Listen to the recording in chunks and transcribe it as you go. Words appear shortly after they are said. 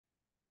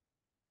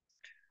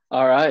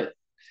All right.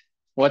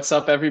 What's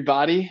up,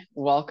 everybody?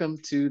 Welcome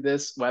to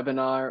this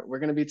webinar. We're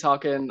going to be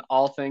talking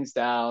all things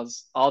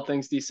DAOs, all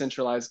things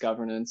decentralized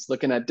governance,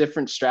 looking at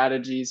different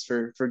strategies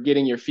for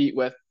getting your feet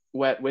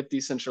wet with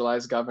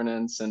decentralized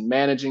governance and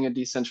managing a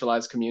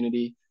decentralized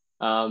community.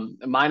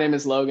 My name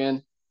is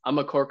Logan. I'm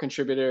a core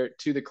contributor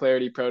to the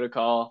Clarity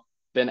Protocol.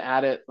 Been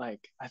at it I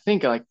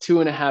think like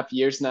 2.5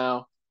 years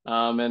now.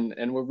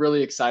 And we're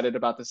really excited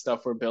about the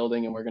stuff we're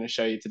building and we're going to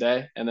show you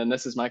today. And then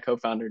this is my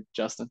co-founder,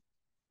 Justin.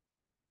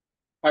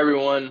 Hi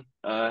everyone,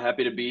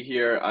 happy to be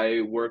here.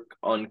 I work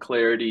on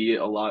Clarity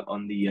a lot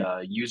on the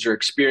user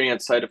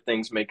experience side of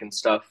things, making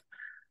stuff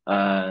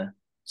uh,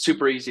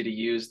 super easy to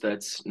use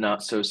that's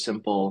not so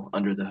simple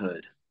under the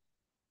hood.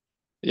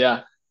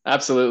 Yeah,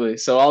 absolutely.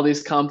 So all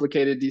these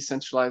complicated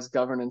decentralized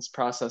governance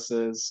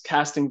processes,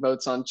 casting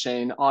votes on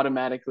chain,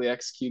 automatically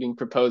executing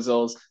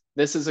proposals.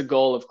 This is a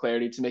goal of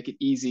Clarity to make it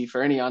easy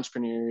for any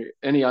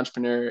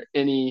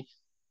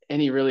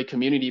really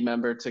community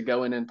member to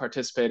go in and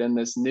participate in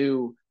this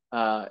new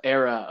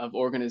era of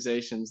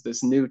organizations,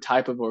 this new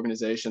type of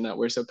organization that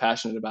we're so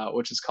passionate about,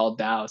 which is called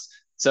DAOs.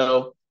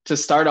 So to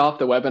start off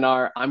the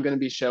webinar, I'm going to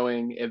be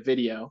showing a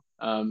video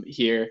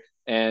here,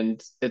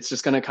 and it's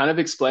just going to kind of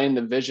explain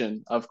the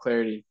vision of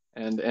Clarity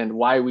and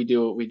why we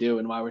do what we do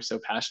and why we're so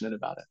passionate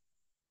about it.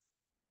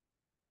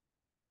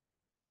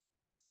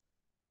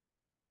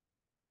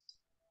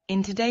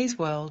 In today's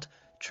world,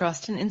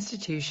 trust in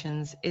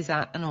institutions is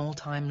at an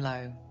all-time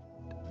low.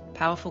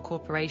 Powerful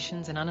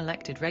corporations and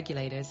unelected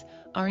regulators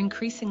are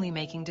increasingly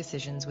making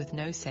decisions with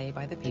no say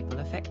by the people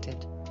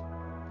affected.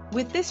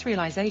 With this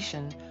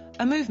realization,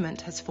 a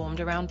movement has formed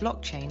around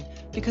blockchain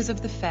because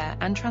of the fair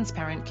and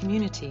transparent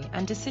community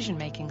and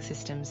decision-making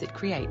systems it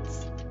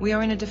creates. We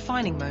are in a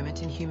defining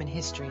moment in human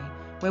history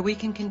where we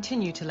can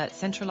continue to let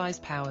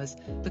centralized powers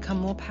become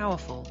more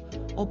powerful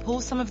or pull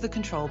some of the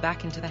control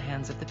back into the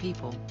hands of the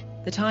people.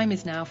 The time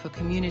is now for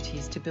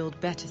communities to build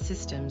better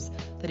systems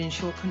that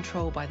ensure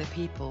control by the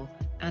people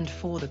and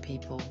for the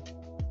people.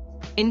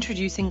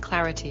 Introducing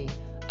Clarity,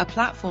 a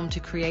platform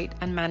to create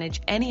and manage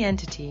any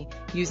entity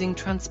using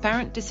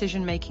transparent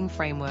decision-making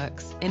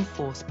frameworks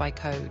enforced by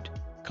code.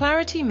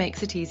 Clarity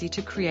makes it easy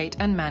to create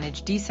and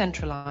manage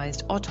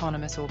decentralized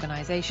autonomous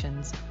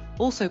organizations,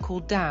 also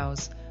called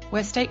DAOs,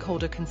 where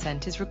stakeholder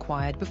consent is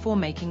required before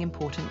making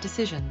important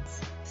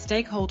decisions.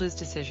 Stakeholders'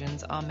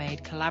 decisions are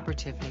made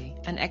collaboratively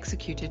and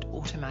executed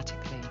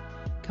automatically,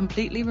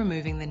 completely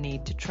removing the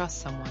need to trust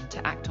someone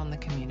to act on the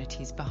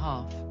community's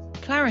behalf.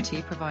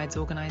 Clarity provides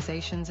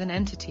organizations and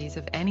entities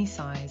of any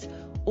size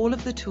all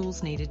of the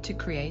tools needed to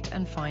create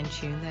and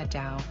fine-tune their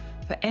DAO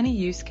for any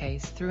use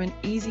case through an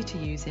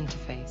easy-to-use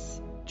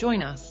interface.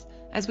 Join us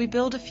as we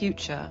build a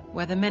future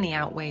where the many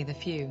outweigh the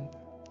few.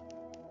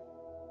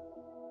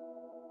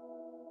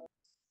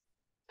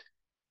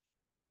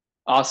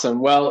 Awesome.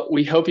 Well,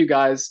 we hope you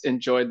guys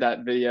enjoyed that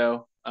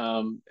video.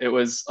 It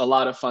was a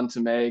lot of fun to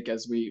make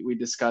as we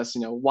discussed,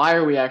 why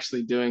are we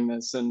actually doing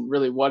this, and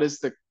really what is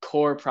the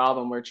core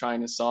problem we're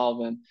trying to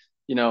solve. And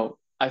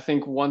I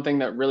think one thing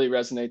that really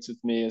resonates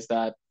with me is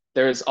that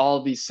there's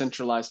all these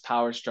centralized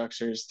power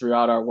structures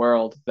throughout our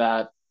world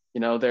that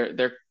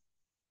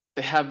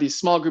they have these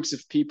small groups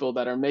of people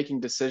that are making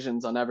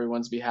decisions on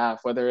everyone's behalf,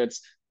 whether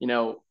it's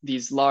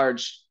these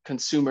large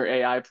consumer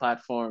AI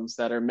platforms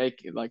that are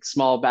making like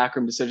small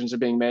backroom decisions are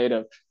being made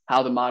of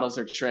how the models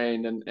are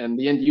trained, and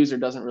the end user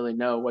doesn't really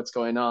know what's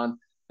going on.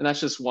 And that's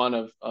just one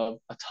of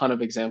a ton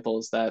of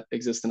examples that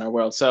exist in our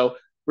world. So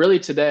really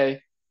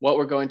today, what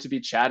we're going to be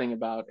chatting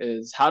about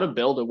is how to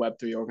build a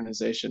Web3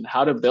 organization,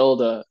 how to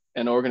build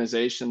an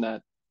organization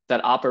that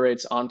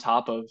operates on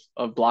top of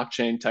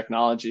blockchain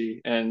technology,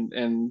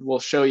 and we'll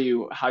show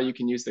you how you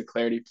can use the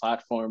Clarity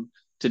platform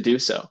to do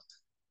so.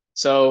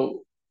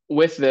 So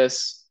with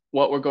this,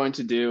 what we're going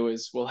to do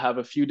is we'll have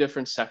a few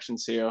different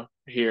sections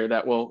here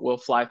that we'll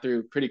fly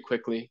through pretty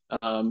quickly.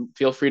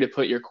 Feel free to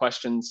put your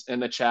questions in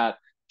the chat.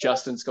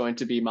 Justin's going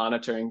to be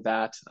monitoring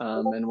that,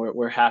 and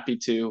we're happy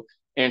to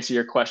answer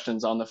your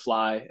questions on the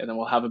fly, and then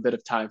we'll have a bit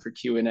of time for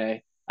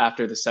Q&A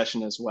after the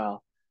session as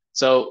well.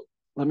 So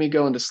let me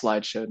go into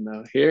slideshow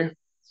mode here.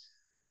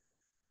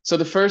 So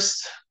the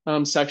first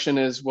section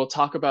is we'll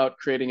talk about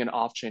creating an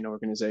off-chain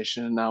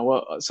organization.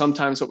 Now,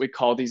 sometimes what we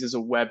call these is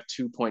a Web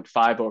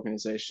 2.5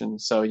 organization.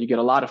 So you get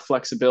a lot of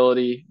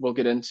flexibility. We'll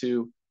get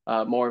into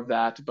more of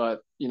that,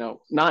 but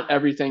not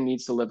everything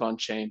needs to live on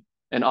chain.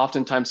 And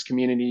oftentimes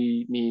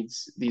community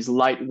needs these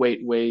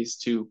lightweight ways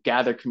to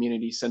gather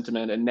community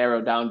sentiment and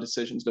narrow down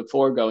decisions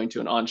before going to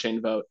an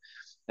on-chain vote.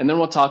 And then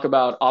we'll talk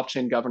about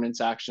off-chain governance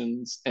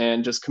actions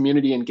and just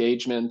community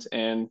engagement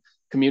and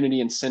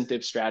community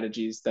incentive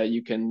strategies that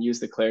you can use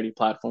the Clarity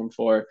platform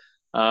for.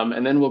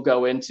 And then we'll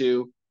go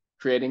into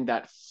creating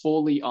that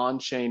fully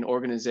on-chain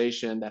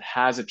organization that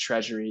has a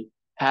treasury,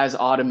 has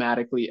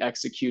automatically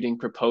executing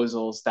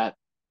proposals that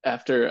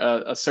after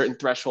a certain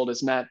threshold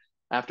is met,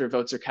 after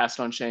votes are cast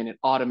on chain, it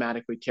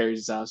automatically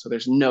carries out. So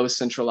there's no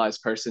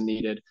centralized person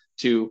needed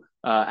to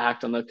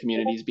act on the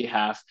community's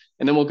behalf.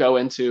 And then we'll go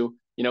into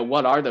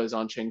what are those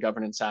on-chain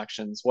governance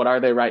actions? What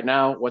are they right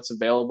now? What's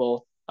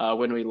available?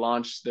 when we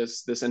launched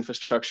this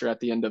infrastructure at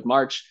the end of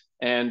March,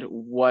 and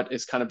what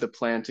is kind of the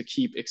plan to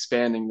keep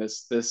expanding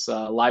this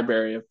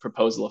library of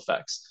proposal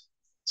effects.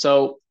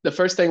 So the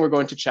first thing we're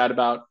going to chat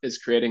about is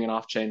creating an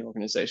off-chain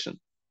organization.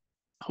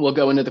 We'll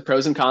go into the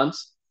pros and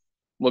cons.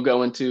 We'll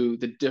go into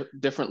the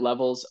different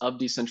levels of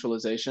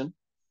decentralization.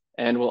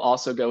 And we'll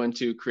also go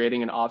into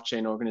creating an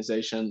off-chain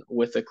organization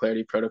with the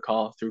Clarity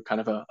protocol through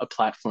kind of a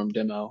platform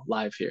demo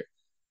live here.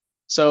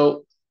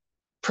 So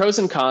pros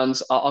and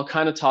cons, I'll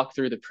kind of talk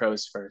through the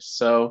pros first.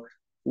 So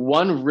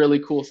one really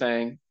cool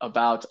thing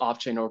about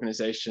off-chain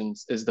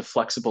organizations is the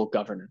flexible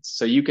governance.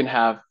 So you can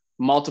have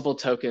multiple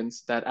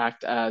tokens that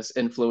act as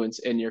influence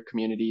in your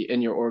community,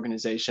 in your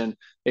organization.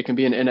 It can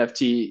be an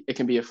NFT, it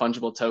can be a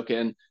fungible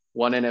token.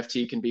 One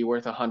NFT can be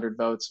worth 100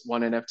 votes.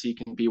 One NFT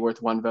can be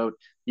worth 1 vote.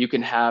 You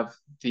can have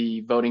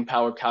the voting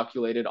power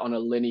calculated on a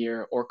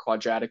linear or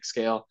quadratic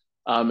scale.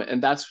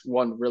 And that's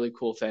one really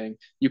cool thing.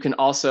 You can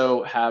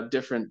also have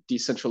different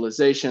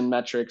decentralization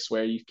metrics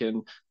where you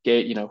can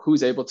gauge,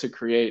 who's able to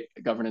create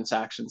governance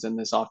actions in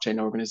this off-chain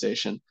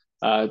organization.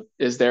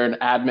 Is there an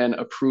admin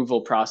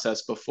approval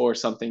process before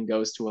something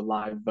goes to a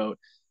live vote?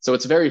 So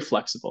it's very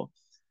flexible.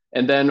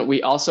 And then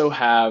we also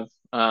have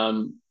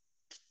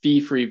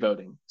fee-free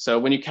voting. So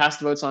when you cast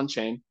votes on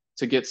chain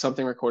to get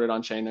something recorded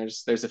on chain,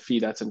 there's a fee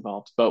that's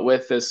involved. But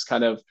with this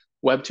kind of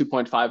Web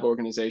 2.5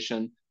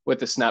 organization, with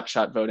the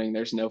snapshot voting,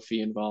 there's no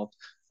fee involved.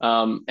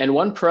 And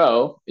one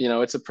pro,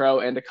 it's a pro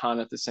and a con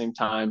at the same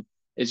time,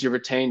 is you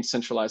retain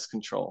centralized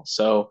control.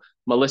 So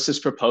malicious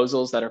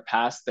proposals that are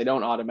passed, they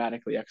don't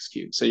automatically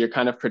execute. So you're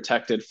kind of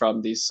protected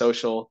from these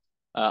social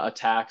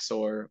attacks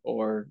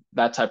or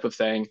that type of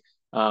thing,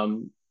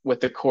 with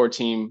the core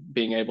team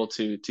being able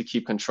to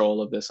keep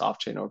control of this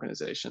off-chain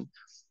organization.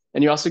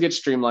 And you also get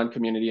streamlined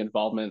community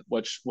involvement,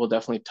 which we'll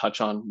definitely touch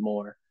on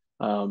more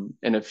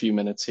in a few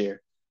minutes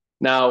here.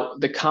 Now,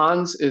 the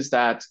cons is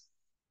that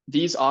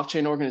these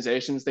off-chain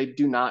organizations, they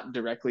do not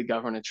directly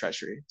govern a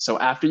treasury. So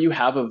after you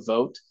have a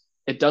vote,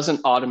 it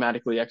doesn't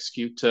automatically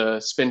execute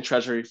to spend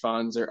treasury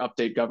funds or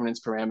update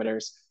governance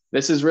parameters.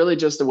 This is really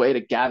just a way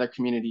to gather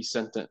community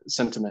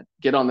sentiment,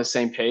 get on the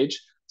same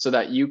page so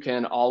that you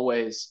can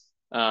always,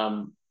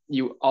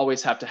 you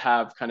always have to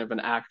have kind of an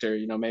actor,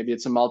 maybe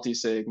it's a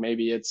multi-sig,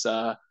 maybe it's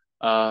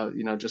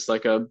just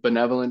like a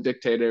benevolent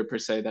dictator per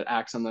se that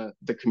acts on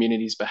the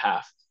community's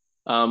behalf.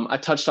 I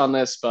touched on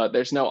this, but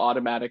there's no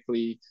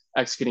automatically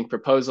executing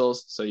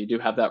proposals. So you do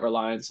have that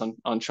reliance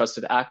on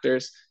trusted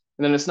actors.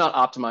 And then it's not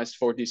optimized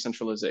for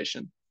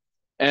decentralization.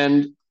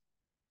 And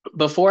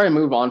before I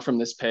move on from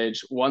this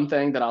page, one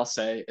thing that I'll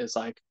say is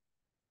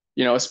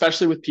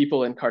especially with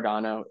people in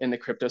Cardano, in the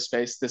crypto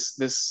space,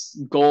 this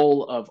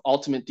goal of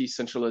ultimate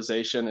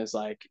decentralization is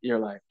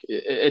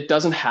it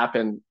doesn't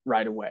happen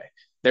right away.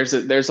 There's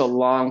a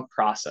long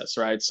process,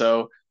 right?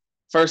 So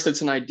first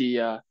it's an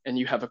idea and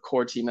you have a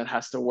core team that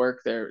has to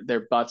work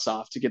their butts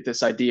off to get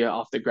this idea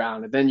off the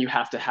ground. And then you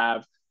have to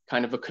have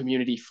kind of a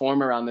community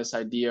form around this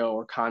idea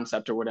or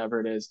concept or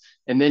whatever it is.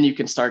 And then you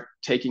can start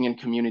taking in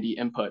community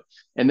input.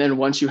 And then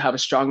once you have a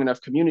strong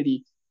enough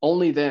community,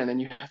 only then,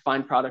 and you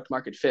find product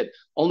market fit,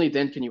 only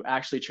then can you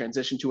actually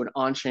transition to an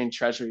on-chain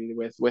treasury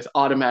with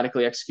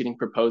automatically executing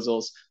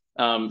proposals.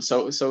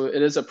 So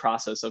it is a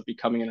process of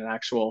becoming an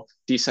actual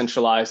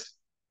decentralized,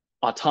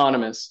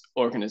 autonomous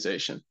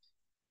organization.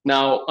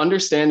 Now,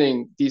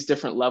 understanding these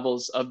different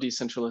levels of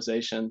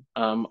decentralization,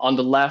 on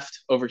the left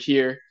over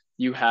here,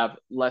 you have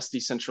less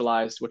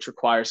decentralized, which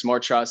requires more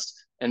trust.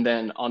 And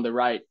then on the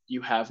right,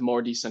 you have more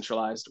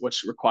decentralized,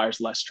 which requires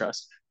less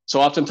trust.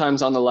 So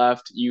oftentimes on the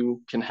left,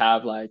 you can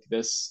have like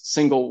this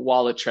single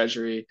wallet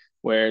treasury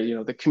where,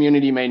 the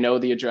community may know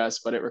the address,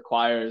 but it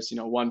requires,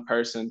 one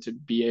person to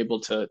be able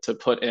to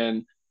put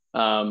in,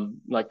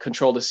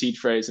 control the seed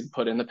phrase and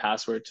put in the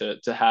password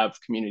to have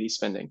community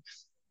spending.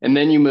 And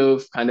then you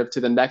move kind of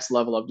to the next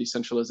level of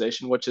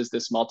decentralization, which is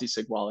this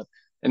multi-sig wallet.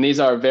 And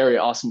these are a very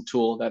awesome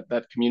tool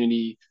that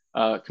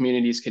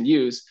communities can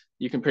use.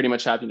 You can pretty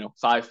much have,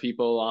 5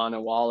 people on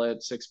a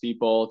wallet, 6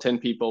 people, 10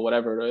 people,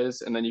 whatever it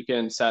is. And then you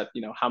can set,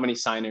 how many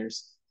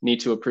signers need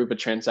to approve a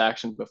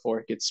transaction before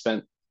it gets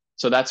spent.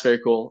 So that's very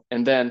cool.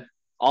 And then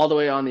all the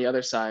way on the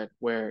other side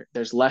where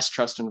there's less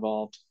trust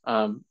involved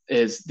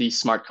is the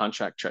smart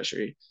contract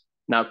treasury.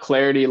 Now,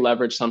 Clarity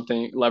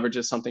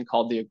leverages something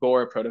called the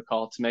Agora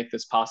protocol to make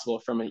this possible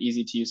from an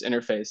easy to use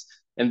interface.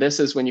 And this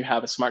is when you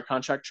have a smart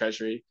contract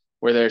treasury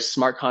where there's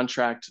smart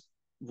contract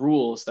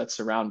rules that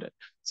surround it.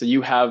 So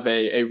you have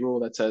a rule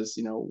that says,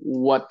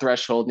 what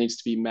threshold needs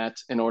to be met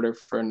in order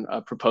for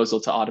a proposal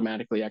to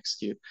automatically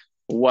execute.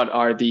 What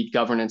are the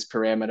governance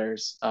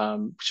parameters?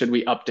 Should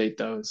we update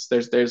those?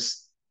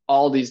 There's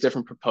all these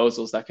different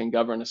proposals that can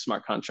govern a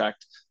smart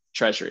contract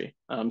treasury.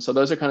 So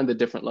those are kind of the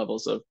different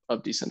levels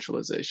of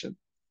decentralization.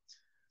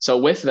 So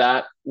with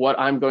that, what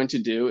I'm going to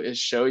do is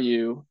show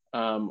you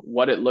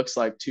what it looks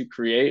like to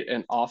create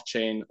an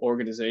off-chain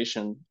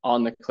organization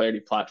on the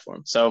Clarity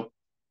platform. So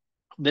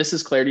this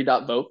is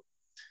clarity.vote.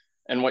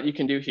 And what you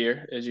can do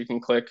here is you can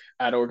click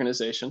add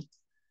organization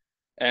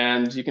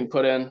and you can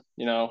put in,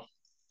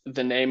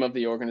 the name of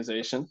the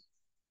organization.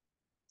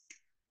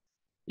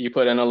 You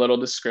put in a little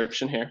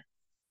description here.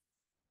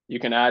 You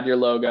can add your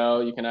logo,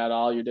 you can add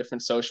all your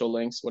different social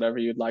links, whatever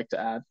you'd like to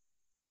add.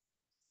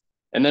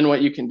 And then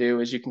what you can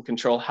do is you can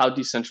control how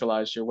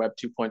decentralized your Web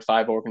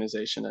 2.5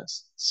 organization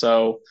is.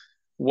 So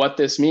what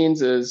this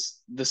means is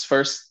this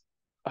first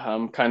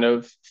kind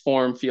of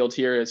form field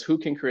here is who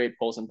can create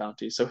polls and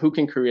bounties. So who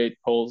can create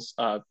polls,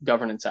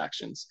 governance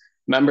actions,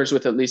 members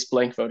with at least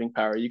blank voting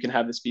power. You can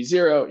have this be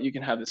 0, you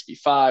can have this be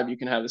 5, you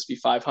can have this be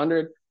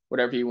 500,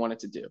 whatever you want it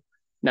to do.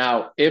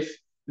 Now, if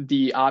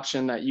the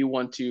option that you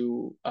want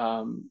to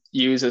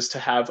use is to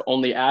have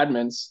only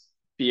admins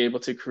be able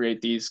to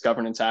create these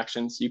governance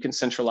actions, you can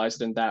centralize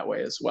it in that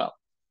way as well.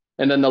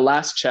 And then the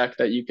last check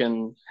that you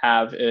can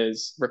have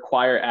is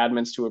require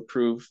admins to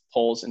approve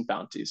polls and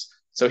bounties.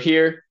 So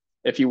here,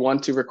 if you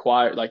want to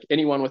require, like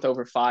anyone with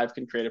over 5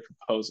 can create a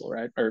proposal,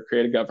 right? Or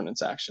create a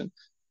governance action.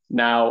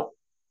 Now,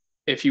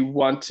 if you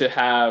want to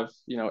have,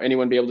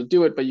 anyone be able to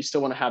do it, but you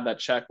still want to have that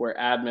check where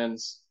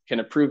admins can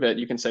approve it,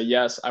 you can say,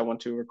 yes, I want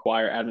to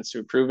require admins to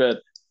approve it.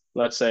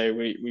 Let's say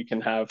we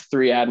can have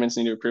 3 admins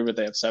need to approve it.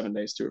 They have 7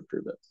 days to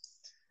approve it.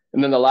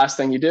 And then the last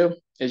thing you do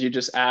is you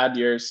just add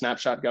your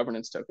snapshot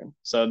governance token.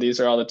 So these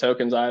are all the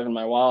tokens I have in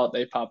my wallet.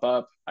 They pop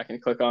up. I can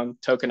click on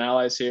token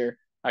allies here.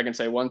 I can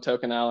say 1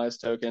 token allies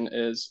token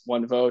is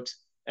 1 vote,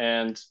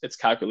 and it's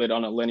calculated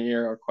on a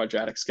linear or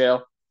quadratic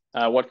scale.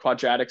 What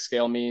quadratic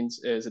scale means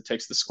is it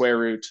takes the square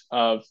root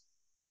of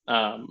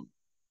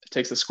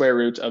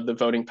the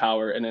voting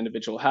power an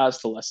individual has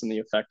to lessen the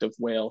effect of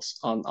whales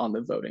on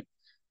the voting.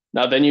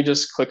 Now, then you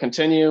just click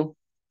continue.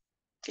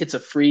 It's a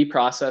free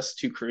process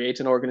to create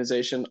an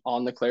organization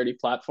on the Clarity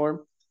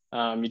platform.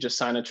 You just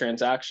sign a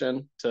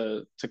transaction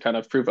to kind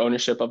of prove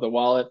ownership of the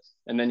wallet,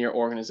 and then your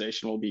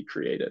organization will be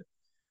created.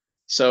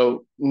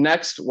 So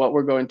next, what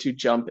we're going to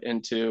jump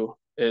into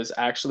is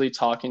actually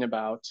talking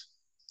about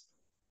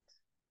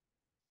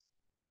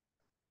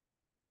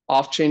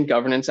off-chain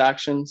governance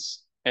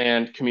actions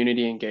and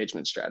community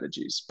engagement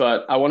strategies.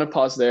 But I want to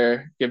pause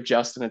there, give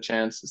Justin a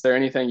chance. Is there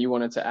anything you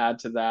wanted to add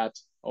to that,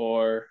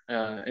 or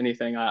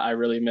anything I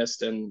really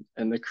missed in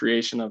the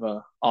creation of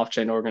a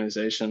off-chain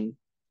organization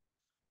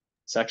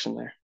section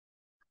there?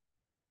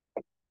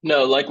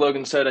 No, like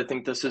Logan said, I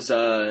think this is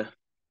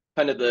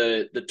kind of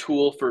the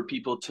tool for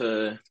people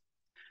to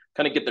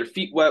kind of get their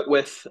feet wet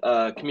with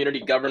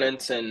community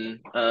governance and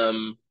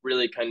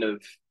really kind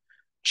of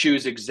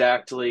choose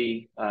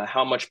exactly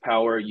how much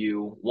power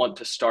you want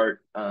to start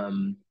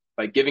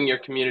by giving your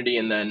community.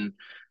 And then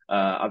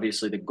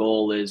obviously the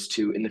goal is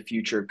to, in the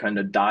future, kind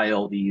of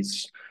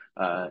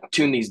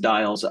tune these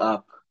dials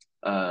up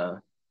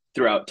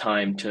throughout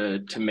time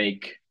to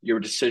make your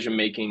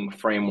decision-making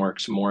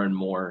frameworks more and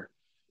more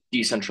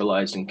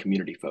decentralized and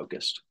community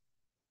focused.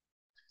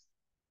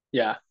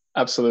 Yeah,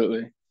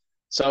 absolutely.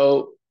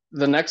 So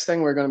the next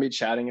thing we're going to be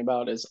chatting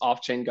about is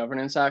off-chain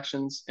governance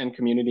actions and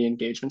community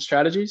engagement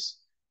strategies.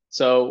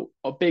 So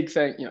a big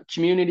thing,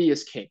 community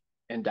is king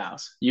in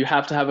DAOs. You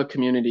have to have a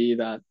community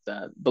that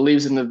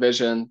believes in the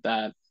vision,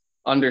 that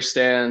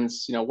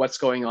understands, what's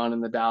going on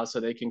in the DAO so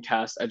they can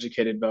cast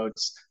educated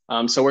votes.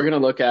 So we're going to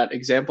look at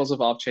examples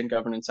of off-chain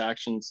governance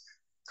actions,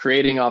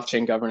 creating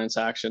off-chain governance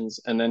actions,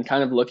 and then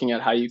kind of looking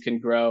at how you can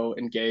grow,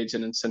 engage,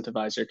 and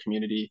incentivize your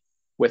community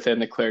within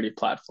the Clarity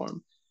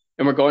platform.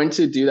 And we're going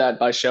to do that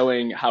by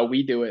showing how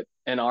we do it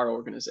in our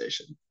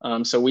organization.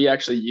 So we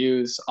actually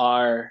use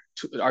our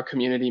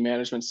community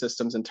management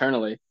systems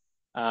internally.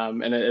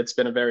 And it's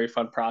been a very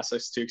fun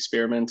process to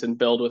experiment and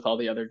build with all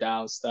the other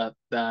DAOs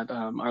that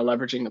are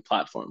leveraging the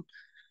platform.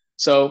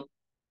 So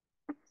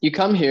you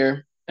come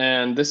here,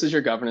 and this is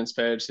your governance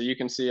page. So you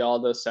can see all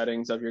the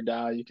settings of your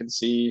DAO. You can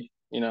see,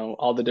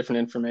 all the different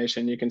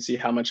information. You can see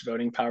how much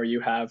voting power you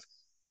have.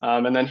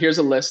 And then here's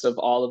a list of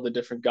all of the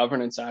different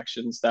governance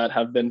actions that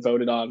have been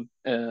voted on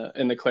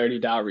in the Clarity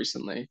DAO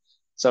recently.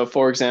 So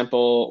for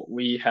example,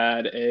 we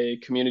had a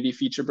community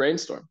feature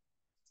brainstorm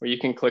where you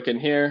can click in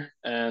here,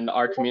 and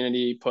our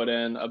community put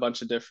in a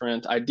bunch of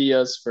different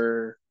ideas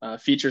for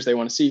features they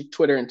want to see: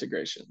 Twitter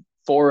integration,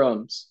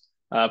 forums,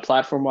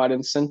 platform-wide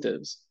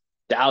incentives,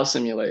 DAO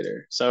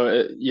simulator.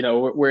 So,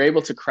 we're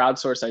able to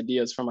crowdsource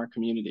ideas from our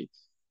community.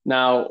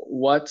 Now,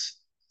 what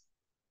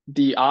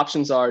the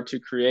options are to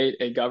create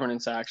a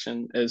governance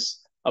action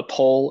is a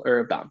poll or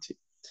a bounty.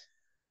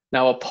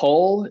 Now, a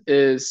poll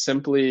is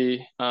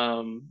simply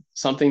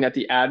something that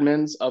the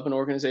admins of an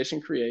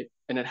organization create,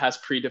 and it has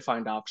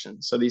predefined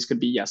options. So these could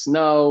be yes,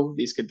 no.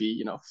 These could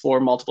be, for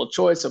multiple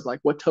choice of like,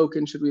 what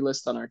token should we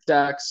list on our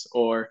DEX,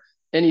 or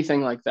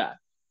anything like that.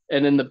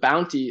 And then the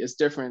bounty is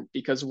different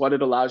because what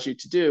it allows you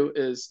to do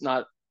is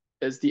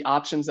the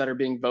options that are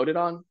being voted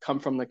on come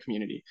from the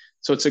community.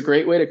 So it's a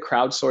great way to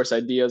crowdsource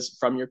ideas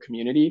from your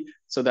community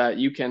so that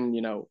you can,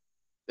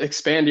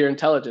 expand your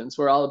intelligence.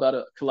 We're all about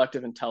a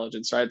collective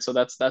intelligence, right? So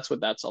that's what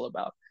that's all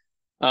about.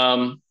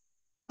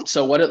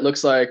 So what it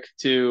looks like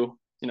to,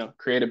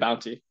 create a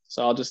bounty.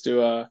 So I'll just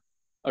do a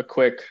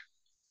quick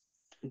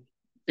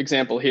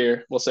example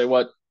here. We'll say,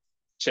 what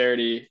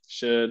charity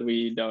should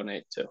we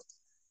donate to?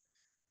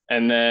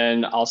 And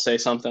then I'll say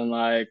something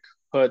like,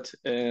 put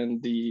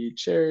in the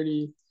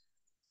charity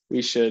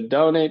we should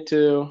donate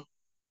to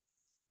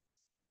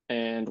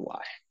and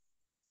why.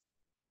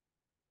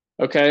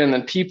 Okay, and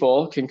then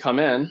people can come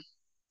in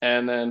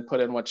and then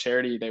put in what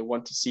charity they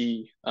want to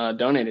see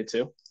donated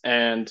to.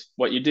 And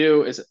what you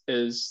do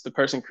is the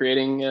person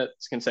creating it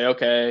can say,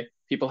 okay,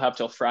 people have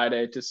till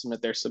Friday to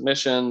submit their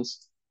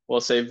submissions.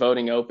 We'll say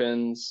voting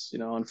opens,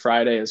 on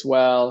Friday as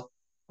well,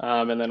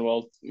 and then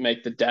we'll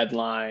make the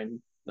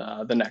deadline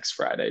the next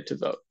Friday to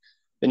vote.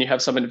 Then you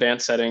have some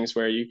advanced settings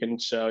where you can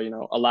show,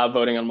 allow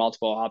voting on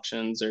multiple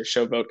options or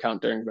show vote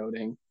count during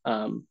voting.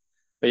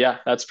 But yeah,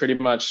 that's pretty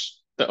much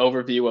the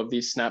overview of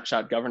these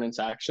snapshot governance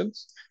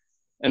actions.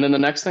 And then the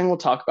next thing we'll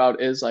talk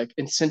about is like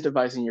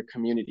incentivizing your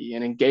community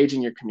and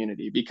engaging your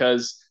community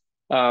because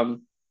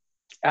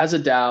as a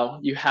DAO,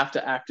 you have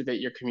to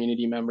activate your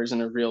community members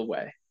in a real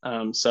way.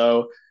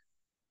 So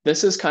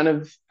this is kind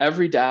of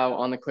every DAO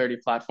on the Clarity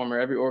platform or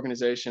every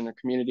organization or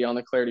community on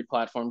the Clarity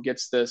platform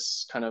gets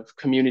this kind of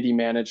community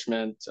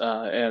management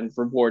and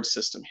reward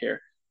system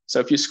here. So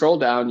if you scroll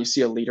down, you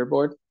see a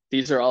leaderboard.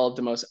 These are all of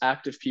the most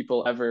active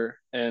people ever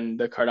in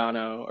the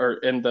Cardano or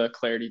in the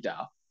Clarity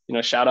DAO.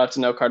 Shout out to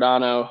No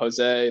Cardano,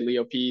 Jose,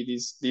 Leo P.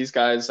 These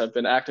guys have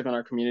been active in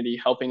our community,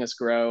 helping us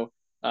grow.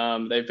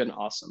 They've been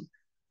awesome.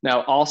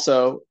 Now,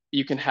 also,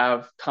 you can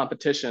have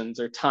competitions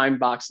or time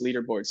box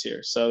leaderboards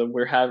here. So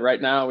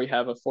right now we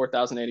have a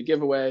 4,000 ADA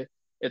giveaway.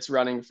 It's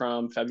running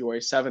from February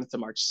 7th to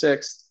March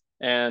 6th,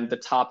 and the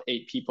top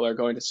 8 people are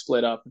going to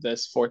split up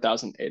this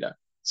 4,000 ADA.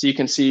 So you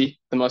can see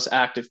the most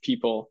active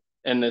people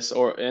in this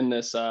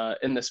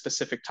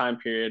specific time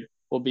period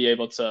will be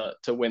able to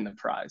win the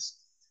prize.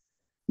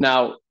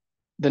 Now,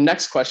 the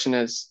next question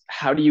is,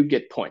 how do you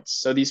get points?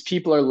 So these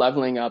people are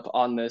leveling up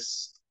on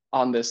this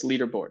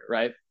leaderboard,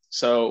 right?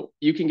 So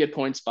you can get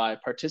points by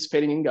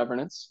participating in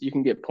governance. You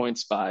can get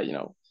points by,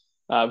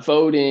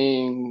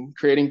 voting,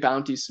 creating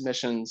bounty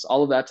submissions,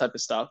 all of that type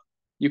of stuff.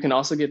 You can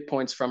also get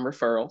points from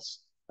referrals.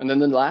 And then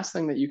the last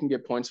thing that you can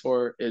get points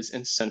for is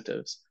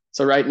incentives.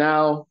 So right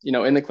now,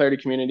 in the Clarity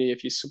community,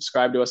 if you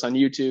subscribe to us on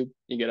YouTube,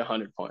 you get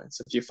 100 points.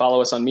 If you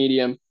follow us on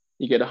Medium,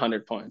 you get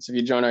 100 points. If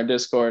you join our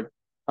Discord,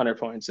 100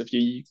 points. If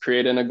you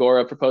create an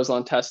Agora proposal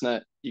on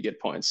testnet, you get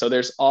points. So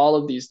there's all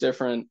of these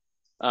different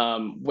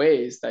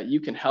ways that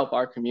you can help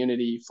our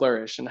community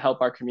flourish and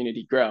help our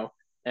community grow.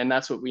 And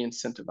that's what we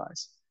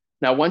incentivize.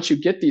 Now, once you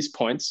get these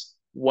points,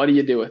 what do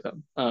you do with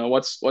them?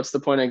 What's the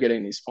point of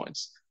getting these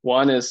points?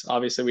 One is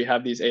obviously we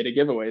have these ADA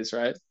giveaways,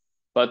 right?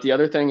 But the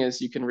other thing is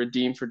you can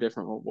redeem for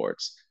different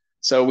rewards.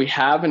 So we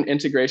have an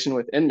integration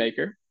with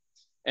InMaker.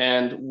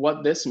 And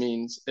what this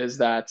means is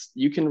that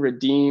you can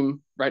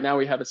redeem, right now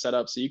we have it set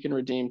up, so you can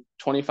redeem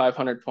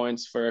 2,500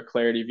 points for a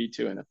Clarity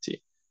V2 NFT.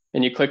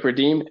 And you click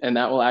redeem, and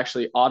that will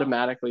actually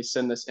automatically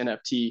send this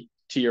NFT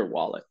to your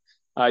wallet.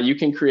 You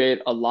can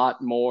create a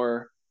lot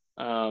more.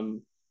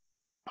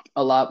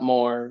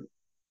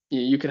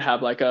 You could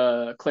have like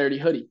a Clarity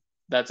hoodie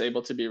that's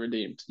able to be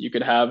redeemed. You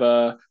could have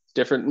a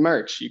different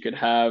merch. You could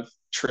have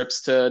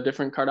trips to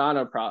different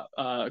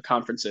Cardano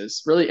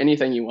conferences, really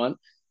anything you want.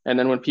 And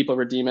then when people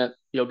redeem it,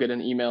 you'll get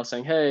an email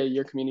saying, hey,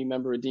 your community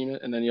member redeemed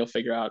it. And then you'll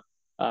figure out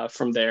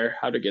from there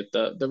how to get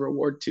the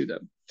reward to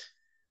them.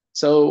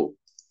 So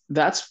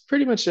that's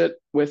pretty much it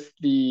with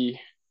the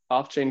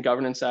off-chain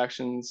governance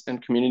actions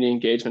and community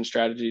engagement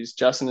strategies.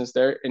 Justin, is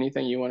there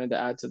anything you wanted to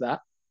add to that?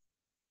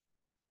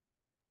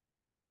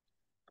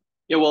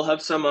 Yeah, we'll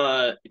have some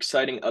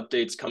exciting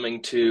updates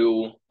coming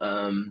to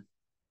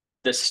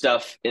this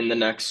stuff in the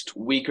next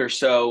week or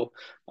so,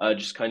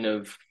 just kind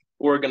of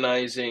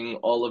organizing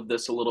all of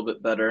this a little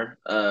bit better.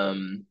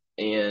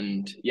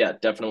 And yeah,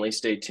 definitely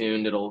stay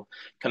tuned. It'll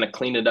kind of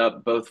clean it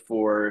up both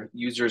for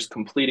users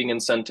completing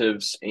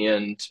incentives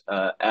and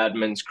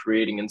admins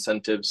creating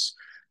incentives.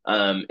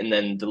 And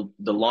then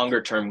the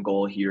longer term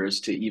goal here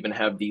is to even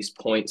have these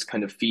points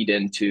kind of feed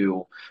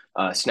into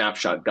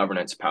snapshot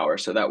governance power.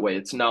 So that way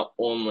it's not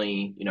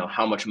only,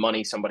 how much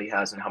money somebody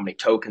has and how many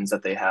tokens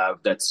that they have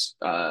that's,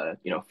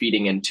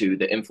 feeding into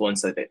the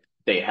influence that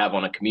they have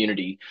on a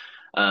community.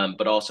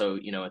 But also,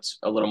 it's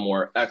a little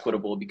more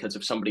equitable because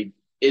if somebody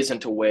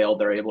isn't a whale,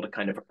 they're able to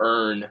kind of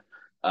earn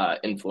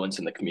influence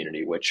in the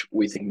community, which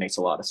we think makes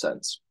a lot of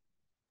sense.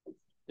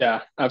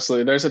 Yeah,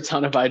 absolutely. There's a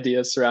ton of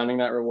ideas surrounding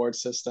that reward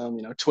system,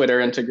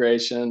 Twitter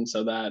integration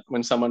so that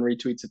when someone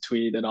retweets a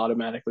tweet, it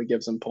automatically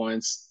gives them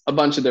points, a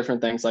bunch of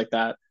different things like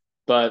that.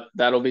 But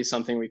that'll be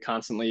something we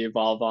constantly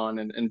evolve on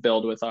and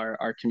build with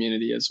our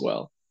community as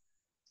well.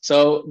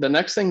 So the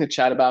next thing to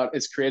chat about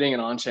is creating an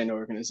on-chain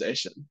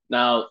organization.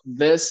 Now,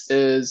 this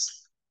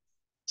is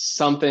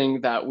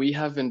something that we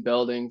have been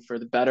building for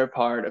the better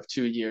part of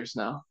 2 years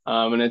now.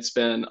 And it's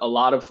been a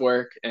lot of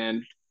work,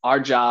 and our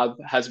job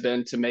has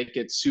been to make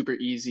it super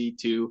easy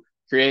to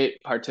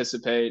create,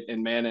 participate,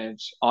 and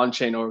manage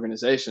on-chain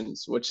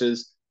organizations, which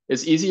is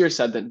easier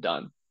said than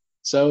done.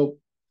 So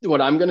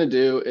what I'm going to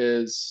do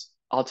is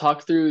I'll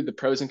talk through the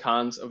pros and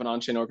cons of an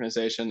on-chain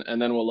organization,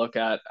 and then we'll look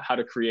at how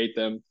to create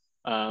them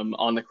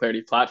on the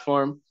Clarity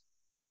platform.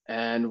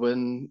 and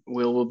when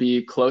we'll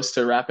be close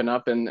to wrapping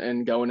up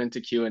and going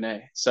into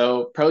Q&A.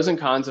 So pros and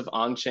cons of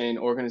on-chain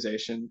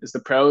organization is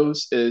the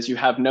pros is you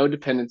have no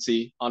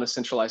dependency on a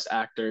centralized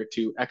actor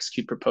to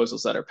execute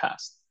proposals that are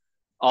passed.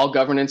 All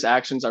governance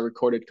actions are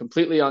recorded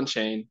completely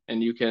on-chain,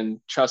 and you can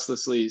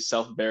trustlessly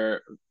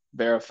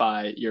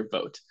self-verify your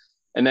vote.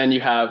 And then you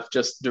have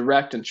just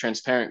direct and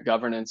transparent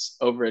governance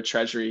over a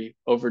treasury,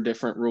 over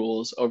different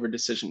rules, over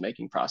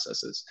decision-making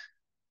processes.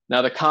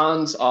 Now the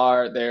cons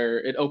are there,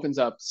 it opens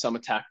up some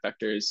attack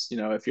vectors,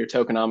 if your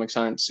tokenomics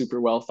aren't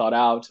super well thought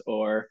out,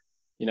 or,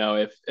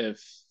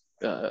 if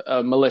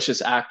a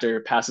malicious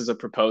actor passes a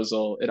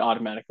proposal, it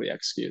automatically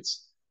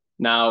executes.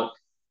 Now,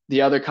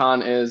 the other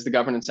con is the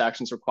governance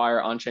actions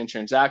require on-chain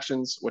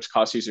transactions, which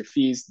cost user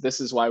fees. This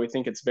is why we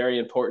think it's very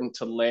important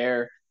to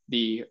layer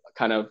the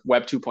kind of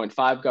Web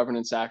 2.5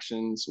 governance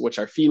actions, which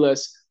are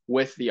feeless,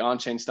 with the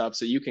on-chain stuff,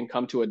 so you can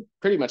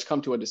pretty much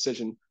come to a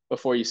decision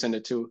before you send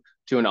it to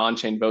an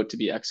on-chain vote to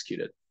be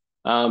executed.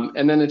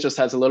 And then it just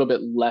has a little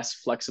bit less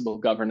flexible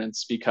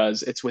governance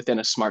because it's within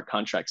a smart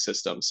contract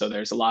system. So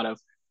there's a lot of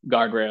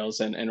guardrails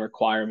and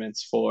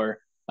requirements for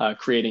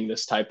creating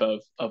this type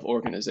of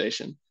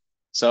organization.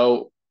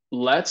 So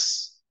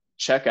let's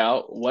check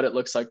out what it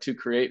looks like to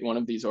create one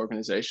of these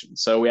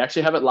organizations. So we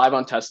actually have it live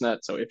on testnet.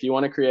 So if you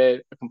want to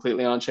create a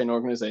completely on-chain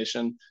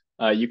organization,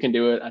 you can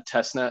do it at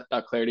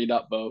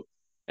testnet.clarity.vote.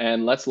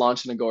 And let's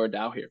launch an Agora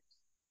DAO here.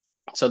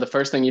 So the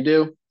first thing you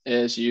do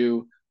is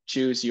you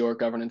choose your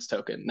governance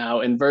token.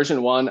 Now in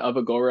version 1 of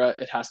Agora,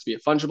 it has to be a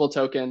fungible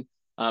token,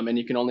 and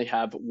you can only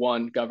have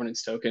one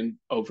governance token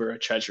over a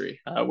treasury.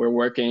 We're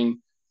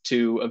working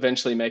to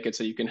eventually make it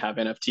so you can have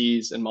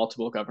NFTs and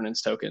multiple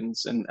governance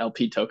tokens and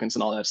LP tokens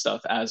and all that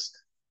stuff as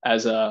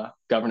a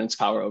governance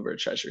power over a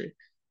treasury.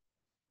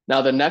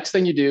 Now, the next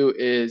thing you do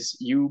is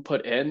you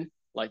put in,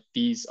 like,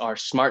 these are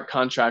smart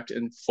contract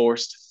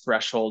enforced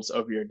thresholds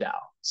over your DAO.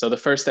 So the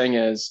first thing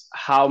is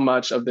how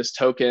much of this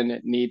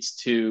token needs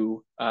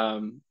to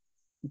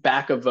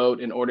back a vote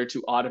in order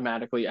to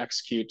automatically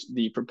execute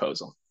the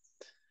proposal.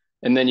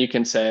 And then you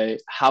can say,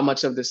 how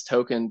much of this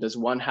token does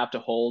one have to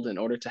hold in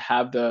order to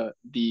have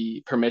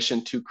the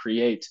permission to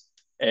create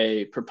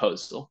a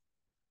proposal?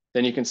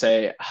 Then you can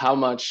say, how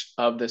much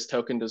of this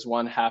token does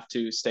one have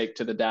to stake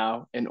to the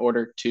DAO in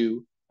order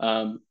to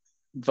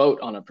vote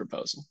on a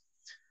proposal?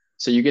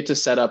 So you get to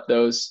set up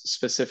those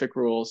specific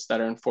rules that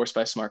are enforced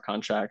by smart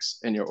contracts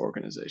in your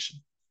organization.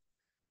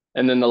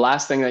 And then the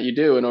last thing that you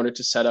do in order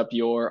to set up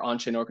your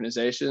on-chain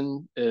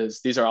organization is,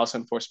 these are also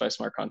enforced by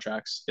smart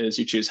contracts, is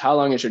you choose how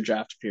long is your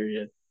draft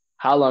period,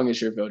 how long is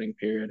your voting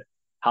period,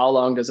 how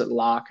long does it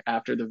lock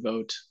after the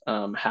vote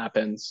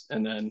happens,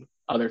 and then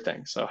other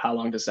things. So how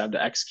long does it have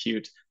to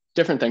execute,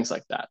 different things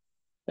like that.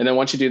 And then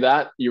once you do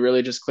that, you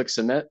really just click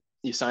submit,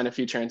 you sign a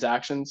few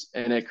transactions,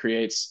 and it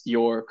creates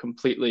your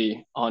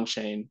completely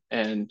on-chain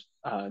and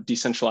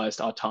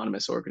decentralized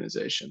autonomous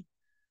organization.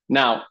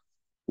 Now,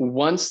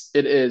 once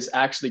it is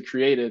actually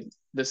created,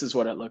 this is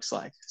what it looks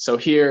like. So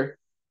here,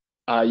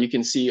 you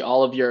can see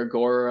all of your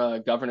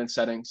Agora governance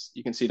settings.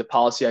 You can see the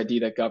policy ID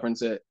that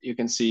governs it. You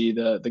can see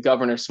the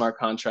governor smart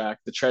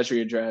contract, the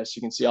treasury address.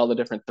 You can see all the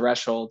different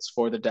thresholds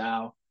for the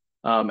DAO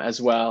as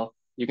well.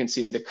 You can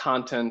see the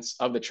contents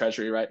of the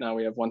treasury. Right now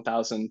we have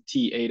 1000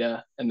 T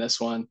ADA in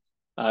this one.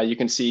 You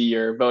can see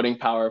your voting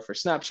power for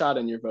Snapshot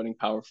and your voting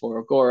power for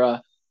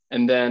Agora.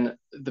 And then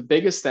the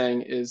biggest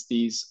thing is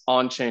these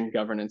on-chain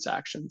governance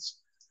actions.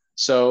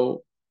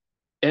 So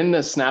in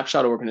the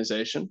Snapshot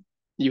organization,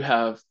 you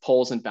have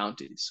polls and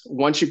bounties.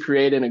 Once you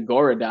create an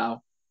Agora DAO,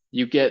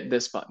 you get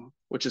this button,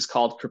 which is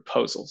called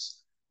proposals.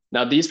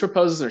 Now, these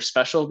proposals are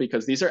special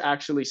because these are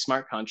actually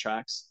smart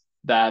contracts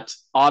that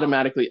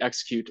automatically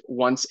execute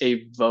once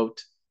a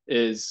vote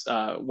is,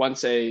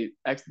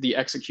 the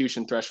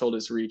execution threshold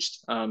is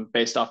reached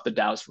based off the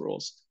DAO's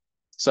rules.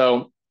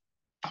 So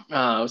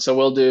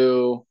we'll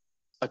do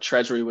a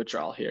treasury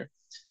withdrawal here.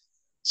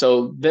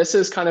 So this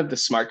is kind of the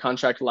smart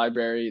contract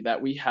library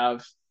that we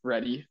have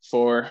ready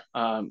for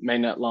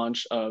mainnet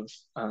launch of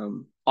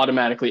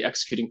automatically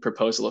executing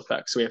proposal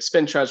effects. So we have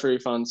spin treasury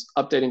funds,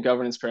 updating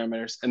governance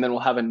parameters, and then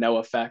we'll have a no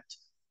effect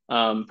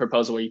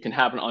proposal where you can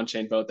have an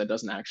on-chain vote that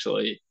doesn't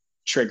actually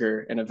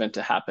trigger an event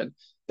to happen.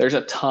 There's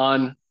a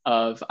ton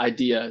of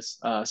ideas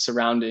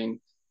surrounding,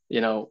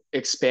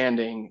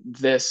 expanding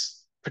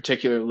this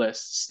particular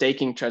list,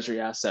 staking treasury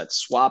assets,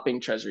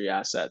 swapping treasury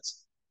assets,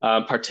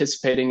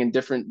 participating in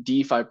different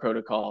DeFi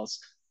protocols.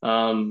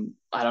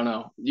 I don't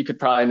know, you could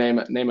probably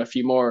name a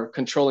few more,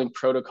 controlling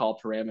protocol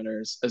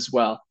parameters as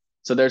well.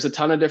 So there's a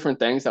ton of different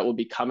things that will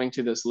be coming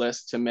to this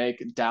list to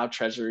make DAO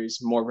treasuries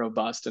more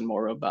robust and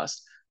more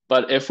robust.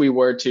 But if we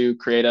were to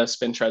create a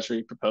spin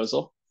treasury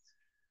proposal,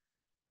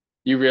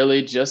 you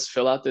really just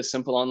fill out this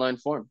simple online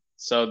form.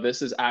 So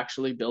this is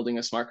actually building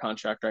a smart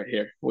contract right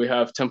here. We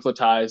have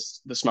templatized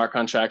the smart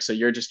contract, so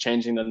you're just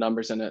changing the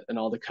numbers in it, and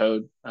all the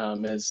code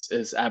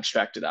is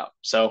abstracted out.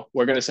 So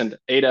we're going to send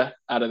ADA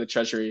out of the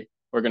treasury.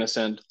 We're going to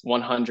send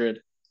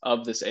 100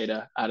 of this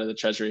ADA out of the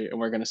treasury, and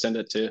we're going to send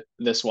it to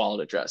this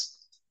wallet address.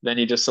 Then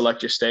you just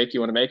select your stake you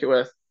want to make it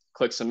with,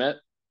 click submit,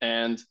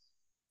 and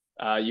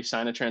you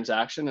sign a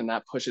transaction, and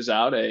that pushes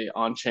out a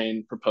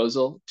on-chain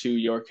proposal to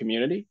your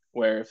community,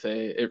 where if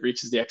it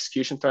reaches the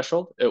execution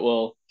threshold, it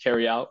will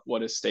carry out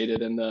what is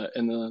stated in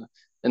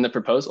the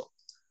proposal.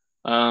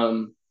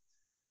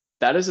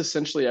 That is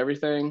essentially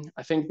everything.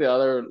 I think the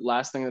other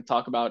last thing to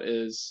talk about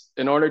is,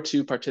 in order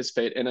to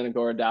participate in an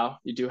Agora DAO,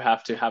 you do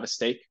have to have a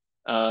stake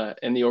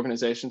in the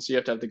organization. So you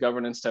have to have the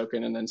governance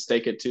token and then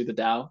stake it to the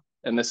DAO.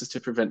 And this is to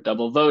prevent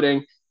double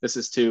voting. This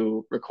is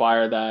to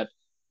require that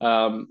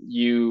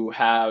you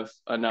have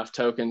enough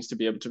tokens to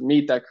be able to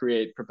meet that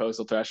create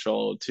proposal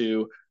threshold,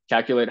 to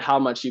calculate how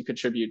much you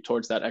contribute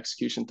towards that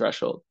execution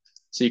threshold.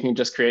 So you can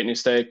just create a new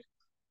stake.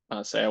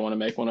 Say I want to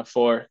make one of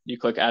 4. You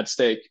click add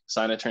stake,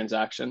 sign a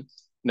transaction,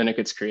 then it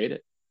gets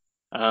created.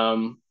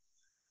 Yeah,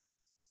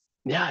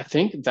 I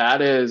think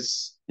that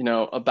is,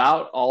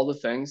 about all the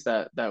things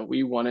that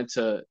we wanted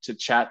to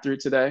chat through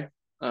today.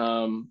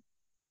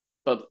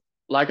 But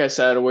like I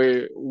said,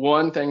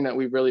 one thing that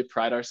we really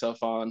pride ourselves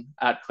on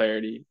at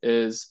Clarity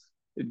is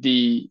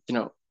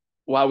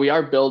while we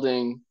are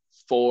building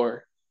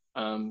for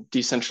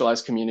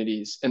decentralized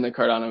communities in the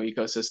Cardano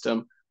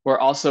ecosystem, we're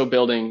also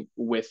building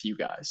with you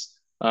guys.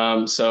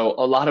 So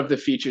a lot of the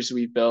features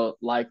we've built,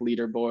 like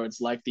leaderboards,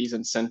 like these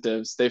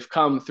incentives, they've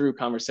come through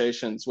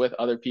conversations with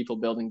other people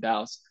building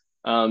DAOs.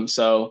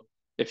 So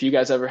if you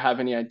guys ever have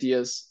any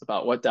ideas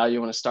about what DAO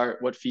you want to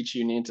start, what feature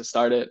you need to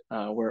start it,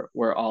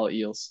 we're all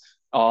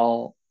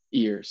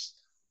ears.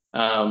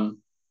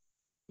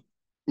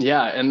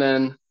 Yeah, and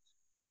then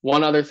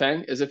one other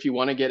thing is, if you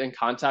want to get in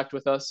contact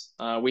with us,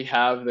 we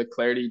have the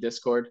Clarity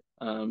Discord.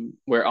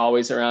 We're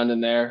always around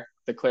in there.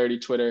 The Clarity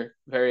Twitter,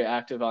 very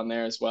active on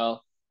there as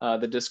well.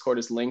 The Discord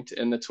is linked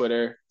in the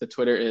Twitter. The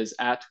Twitter is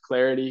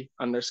 @clarity_DAO.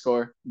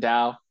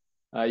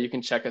 You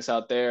can check us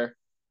out there.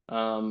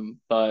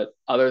 But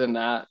other than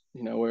that,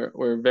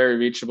 we're very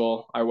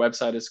reachable. Our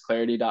website is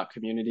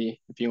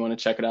clarity.community. If you want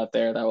to check it out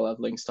there, that will have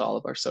links to all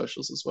of our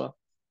socials as well.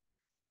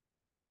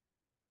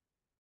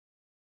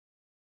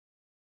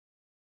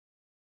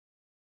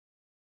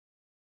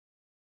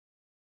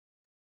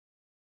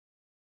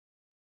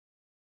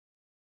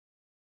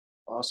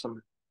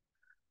 Awesome.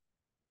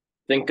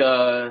 I think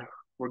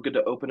we're good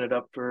to open it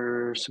up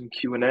for some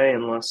Q&A,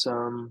 unless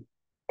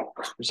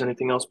there's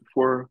anything else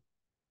before,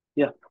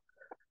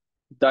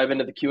 dive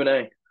into the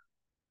Q&A.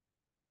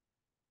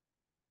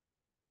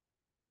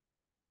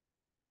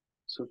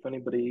 So if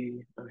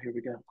anybody, oh, here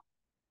we go.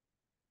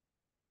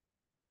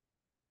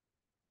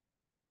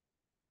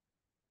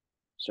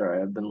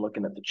 Sorry, I've been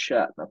looking at the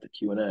chat, not the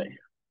Q&A.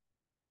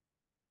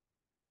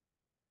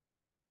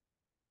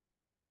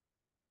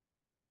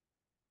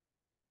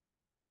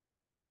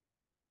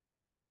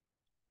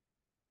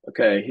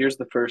 Okay, here's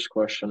the first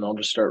question. I'll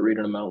just start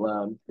reading them out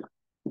loud.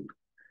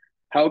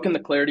 How can the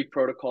Clarity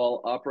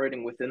protocol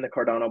operating within the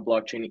Cardano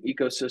blockchain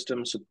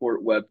ecosystem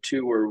support Web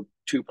 2 or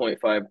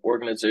 2.5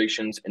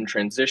 organizations in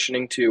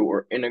transitioning to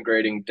or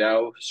integrating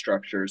DAO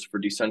structures for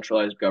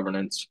decentralized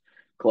governance,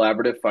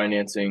 collaborative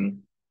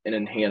financing, and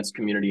enhanced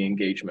community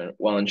engagement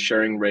while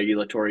ensuring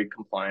regulatory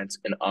compliance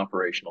and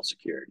operational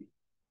security?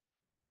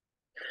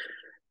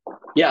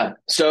 Yeah,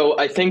 so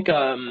I think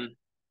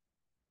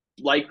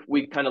like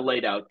we kind of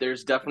laid out,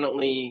 there's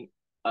definitely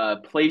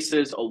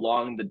places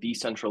along the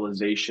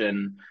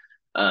decentralization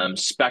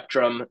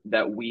spectrum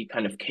that we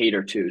kind of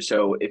cater to.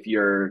 So if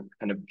you're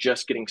kind of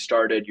just getting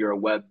started, you're a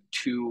Web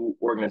 2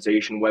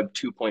 organization, Web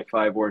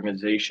 2.5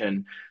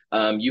 organization,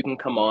 you can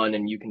come on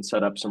and you can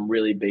set up some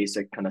really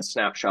basic kind of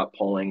snapshot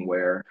polling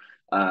where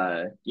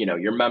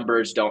your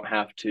members don't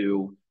have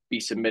to be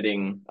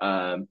submitting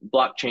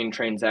blockchain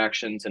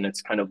transactions, and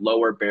it's kind of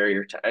lower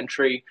barrier to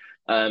entry.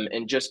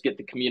 And just get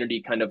the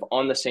community kind of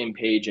on the same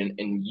page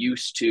and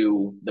used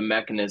to the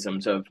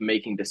mechanisms of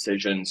making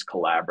decisions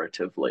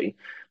collaboratively.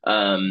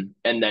 And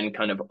then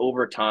kind of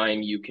over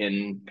time, you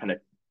can kind of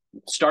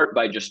start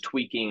by just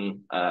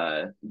tweaking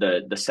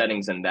the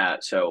settings in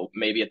that. So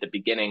maybe at the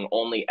beginning,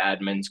 only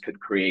admins could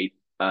create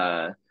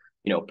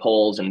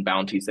polls and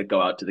bounties that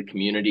go out to the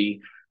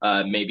community.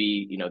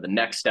 Maybe the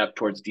next step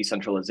towards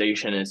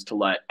decentralization is to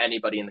let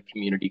anybody in the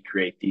community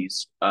create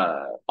these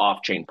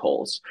off-chain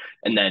polls,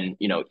 and then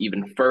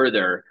even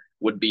further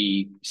would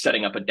be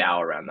setting up a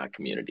DAO around that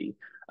community.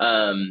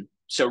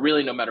 So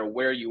really, no matter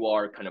where you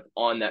are, kind of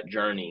on that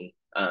journey,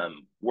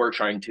 we're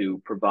trying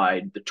to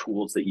provide the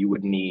tools that you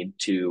would need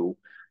to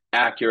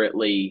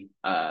accurately,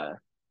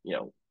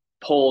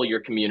 poll your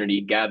community,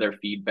 gather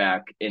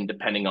feedback, and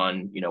depending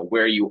on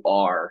where you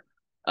are.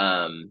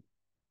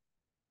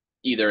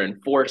 Either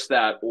enforce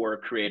that or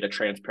create a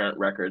transparent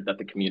record that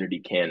the community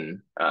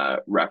can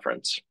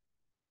reference.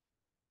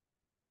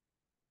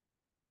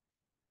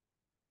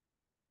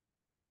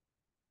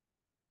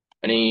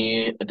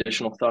 Any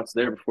additional thoughts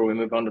there before we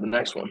move on to the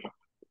next one?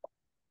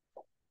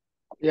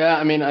 Yeah,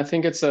 I mean, I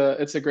think it's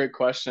a great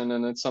question,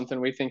 and it's something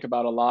we think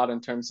about a lot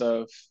in terms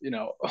of,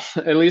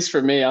 at least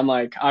for me, I'm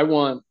like, I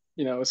want,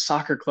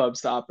 soccer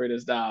clubs to operate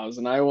as DAOs,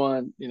 and I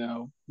want,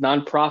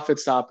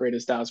 nonprofits to operate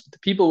as DAOs, but the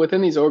people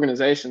within these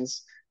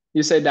organizations,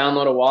 you say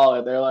download a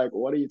wallet, they're like,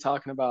 what are you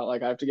talking about?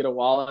 Like, I have to get a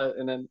wallet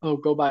and then, oh,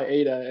 go buy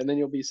ADA and then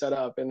you'll be set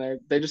up. And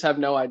they just have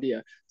no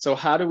idea. So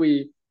how do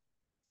we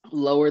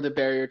lower the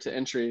barrier to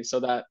entry so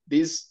that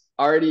these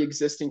already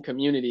existing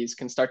communities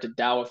can start to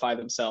DAOify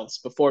themselves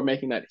before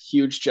making that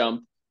huge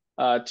jump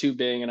to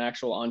being an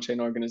actual on-chain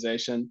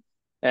organization?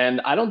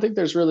 And I don't think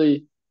there's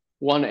really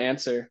one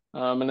answer.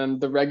 And then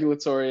the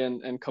regulatory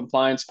and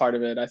compliance part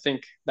of it, I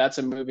think that's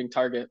a moving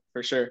target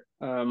for sure.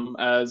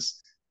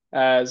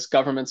 As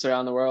governments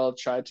around the world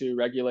try to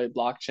regulate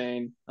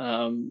blockchain,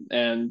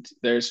 and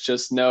there's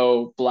just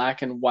no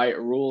black and white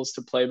rules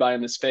to play by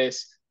in the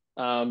space.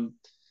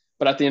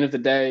 But at the end of the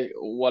day,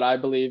 what I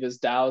believe is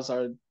DAOs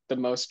are the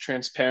most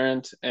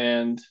transparent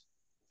and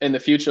in the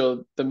future,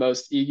 the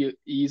most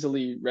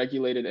easily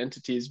regulated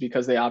entities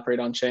because they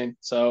operate on chain.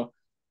 So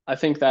I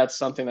think that's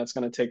something that's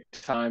going to take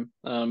time.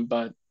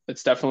 But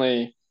it's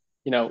definitely,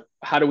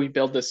 how do we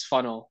build this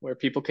funnel where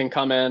people can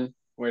come in,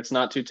 where it's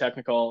not too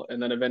technical,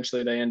 and then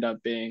eventually they end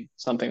up being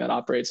something that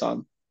operates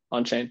on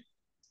chain.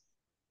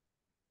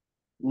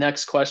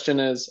 Next question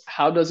is,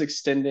 how does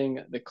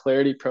extending the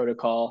Clarity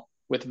protocol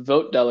with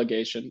vote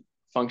delegation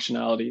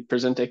functionality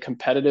present a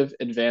competitive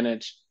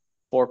advantage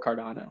for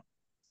Cardano?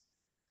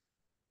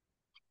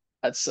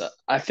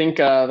 I think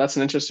that's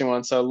an interesting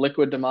one. So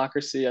liquid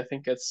democracy, I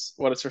think it's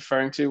what it's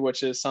referring to,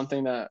 which is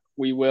something that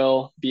we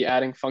will be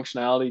adding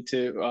functionality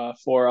to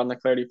for on the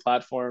Clarity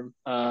platform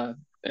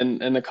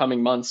in the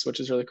coming months, which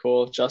is really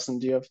cool. Justin,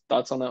 do you have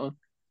thoughts on that one?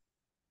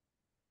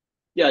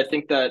 Yeah, I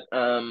think that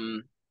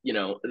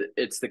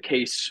it's the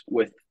case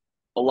with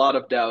a lot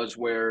of DAOs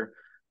where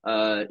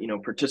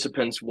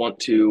participants want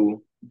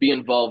to be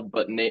involved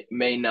but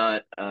may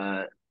not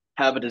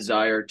have a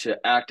desire to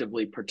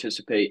actively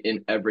participate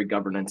in every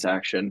governance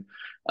action.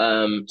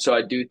 So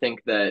I do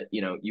think that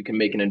you can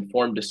make an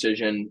informed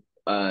decision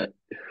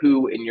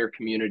who in your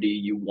community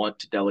you want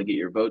to delegate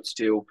your votes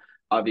to.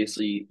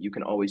 Obviously, you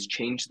can always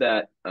change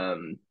that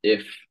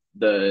if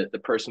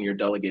the person you're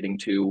delegating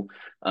to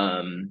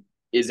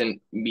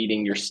isn't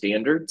meeting your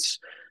standards.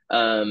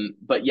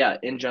 But yeah,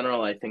 in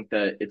general, I think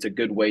that it's a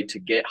good way to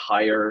get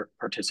higher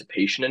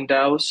participation in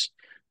DAOs,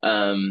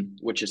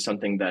 which is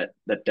something that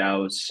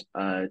DAOs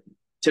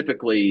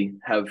typically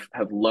have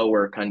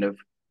lower kind of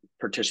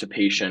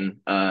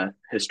participation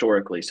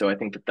historically. So I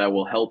think that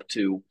will help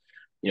to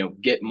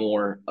get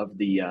more of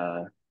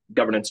the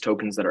governance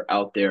tokens that are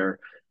out there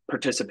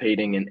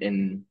participating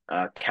in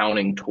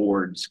counting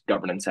towards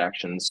governance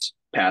actions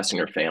passing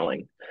or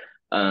failing.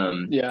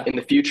 Yeah. In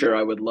the future,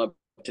 I would love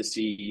to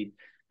see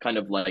kind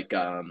of like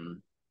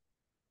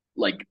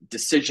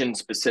decision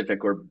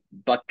specific or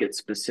bucket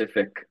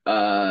specific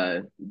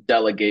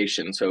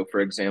delegation. So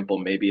for example,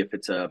 maybe if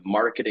it's a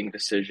marketing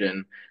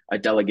decision, I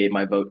delegate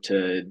my vote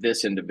to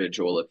this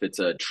individual. If it's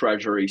a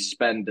treasury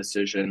spend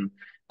decision,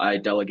 I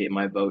delegate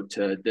my vote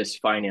to this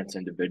finance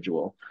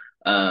individual.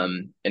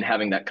 And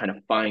having that kind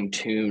of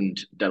fine-tuned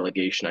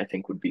delegation, I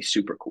think would be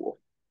super cool.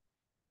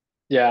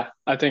 Yeah,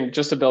 I think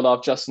just to build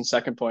off Justin's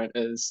second point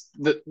is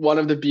that one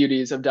of the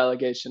beauties of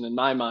delegation in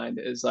my mind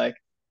is like,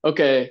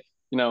 okay,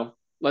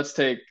 let's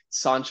take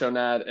Sancho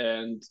Net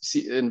and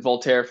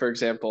Voltaire, for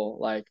example.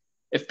 Like,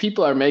 if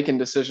people are making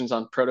decisions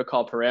on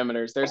protocol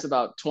parameters, there's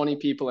about 20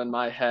 people in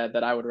my head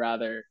that I would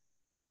rather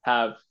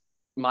have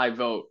my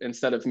vote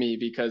instead of me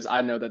because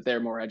I know that they're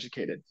more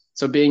educated.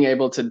 So being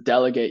able to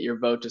delegate your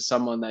vote to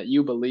someone that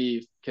you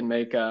believe can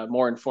make a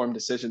more informed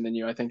decision than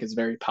you, I think is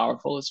very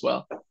powerful as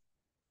well.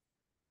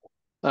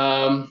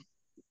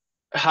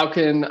 How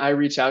can I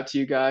reach out to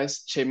you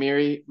guys?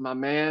 Chemiri, my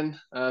man,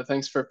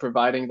 thanks for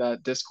providing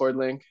that Discord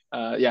link.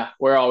 Yeah,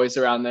 we're always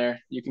around there.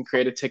 You can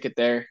create a ticket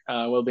there.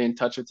 We'll be in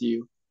touch with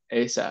you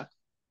ASAP.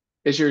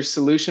 Is your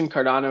solution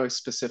Cardano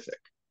specific?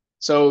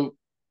 So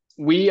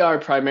we are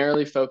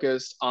primarily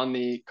focused on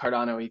the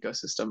Cardano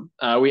ecosystem.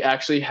 We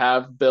actually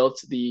have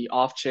built the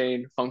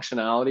off-chain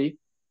functionality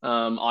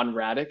on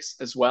Radix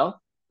as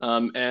well.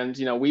 And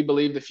we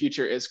believe the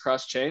future is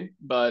cross-chain,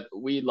 but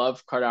we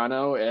love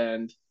Cardano.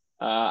 And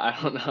I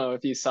don't know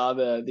if you saw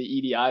the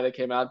EDI that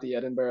came out, the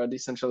Edinburgh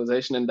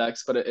Decentralization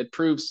Index, but it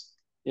proves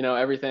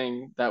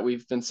everything that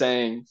we've been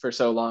saying for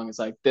so long. Is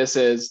like, this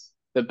is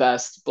the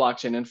best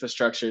blockchain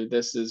infrastructure.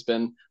 This has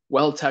been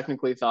well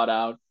technically thought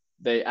out.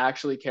 They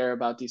actually care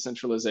about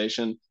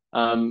decentralization.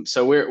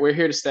 So we're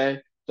here to stay.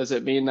 Does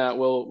it mean that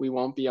we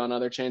won't be on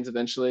other chains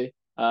eventually?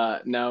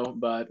 No,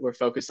 but we're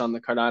focused on the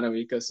Cardano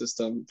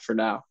ecosystem for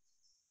now.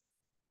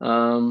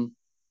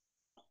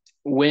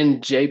 When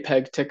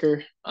JPEG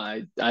ticker,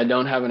 I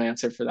don't have an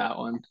answer for that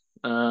one.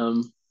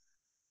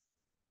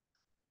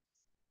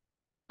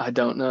 I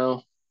don't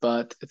know,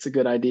 but it's a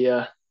good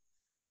idea.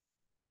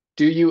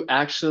 Do you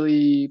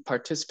actually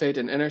participate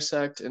in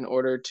Intersect in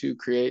order to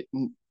create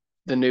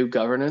the new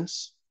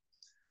governance?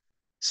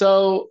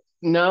 So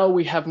no,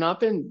 we have not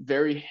been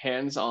very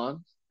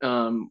hands-on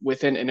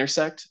within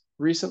Intersect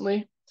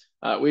recently.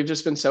 We've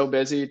just been so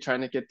busy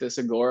trying to get this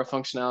Agora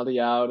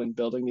functionality out and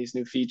building these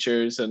new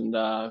features and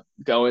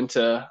go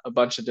into a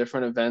bunch of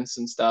different events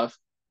and stuff.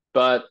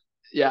 But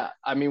Yeah,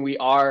 I mean, we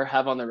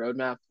have on the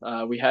roadmap.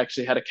 We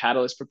actually had a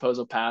catalyst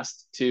proposal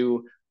passed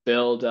to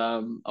build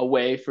a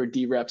way for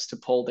D-reps to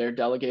pull their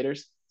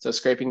delegators. So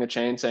scraping the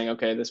chain, saying,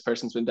 okay, this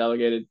person's been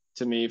delegated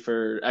to me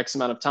for X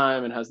amount of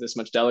time and has this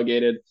much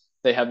delegated.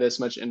 They have this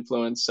much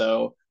influence.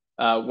 So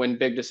when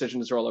big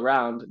decisions roll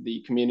around,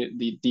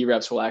 the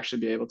D-reps will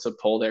actually be able to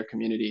pull their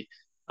community.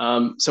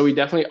 So we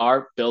definitely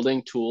are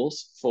building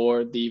tools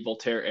for the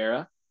Voltaire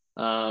era.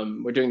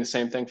 We're doing the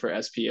same thing for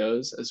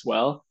SPOs as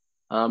well.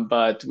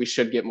 But we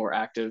should get more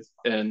active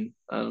in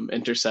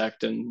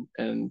Intersect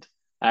and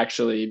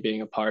actually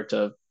being a part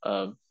of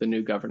the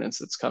new governance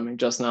that's coming.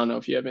 Justin, I don't know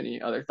if you have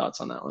any other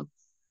thoughts on that one.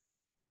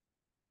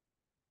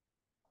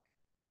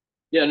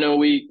 Yeah, no,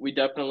 we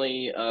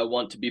definitely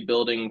want to be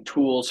building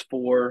tools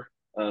for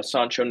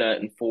SanchoNet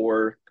and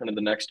for kind of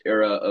the next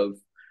era of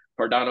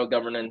Cardano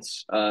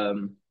governance.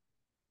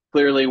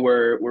 Clearly,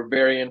 we're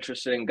very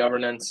interested in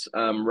governance.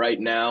 Right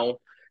now,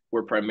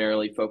 we're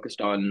primarily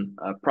focused on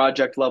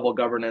project level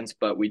governance,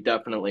 but we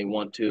definitely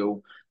want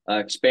to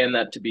expand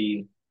that to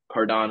be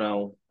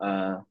Cardano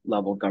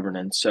level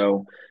governance.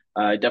 So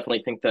I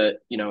definitely think that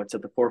it's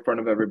at the forefront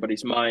of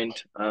everybody's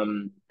mind.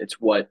 It's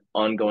what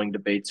ongoing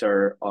debates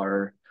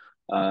are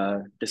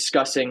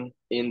discussing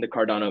in the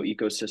Cardano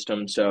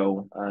ecosystem.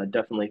 So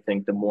definitely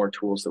think the more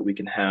tools that we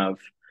can have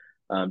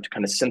to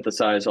kind of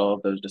synthesize all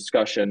of those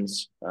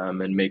discussions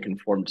and make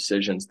informed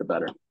decisions, the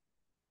better.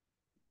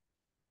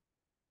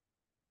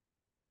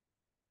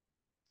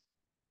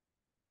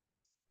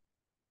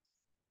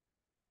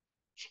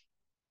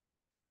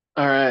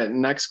 All right,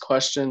 next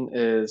question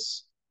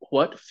is,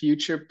 what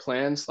future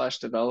plans /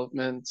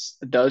 developments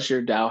does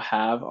your DAO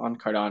have on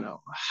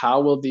Cardano?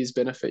 How will these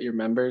benefit your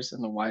members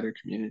and the wider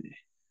community?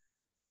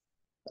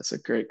 That's a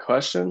great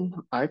question.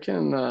 I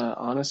can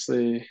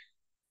honestly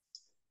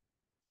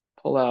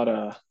pull out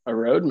a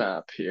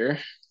roadmap here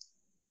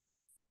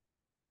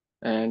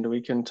and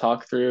we can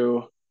talk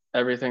through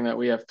everything that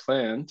we have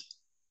planned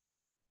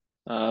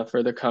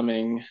for the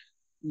coming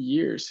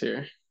years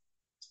here.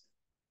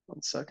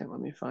 1 second,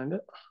 let me find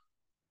it.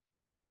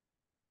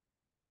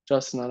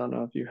 Justin, I don't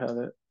know if you have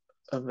it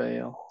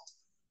avail.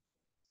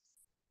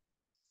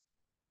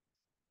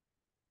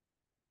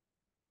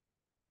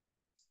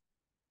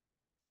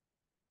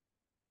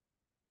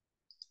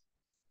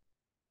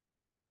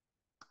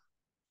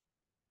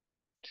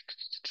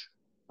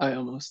 I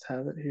almost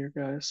have it here,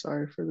 guys.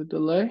 Sorry for the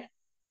delay.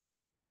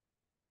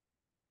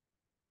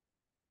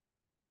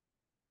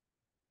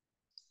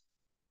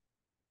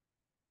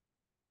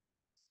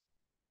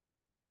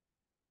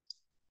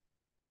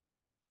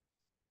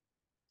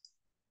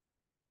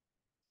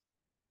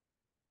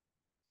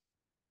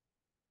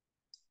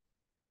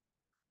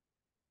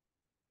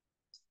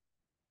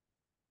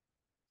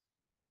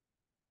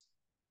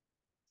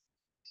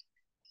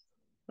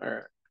 All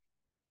right.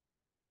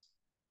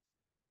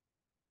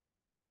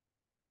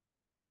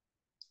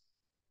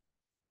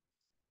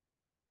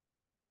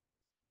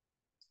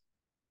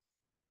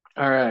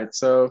 All right.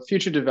 So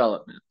future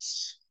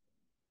developments.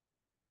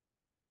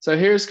 So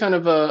here's kind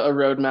of a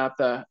roadmap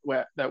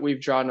that we've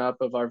drawn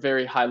up of our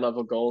very high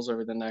level goals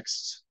over the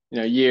next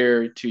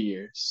year, 2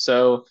 years.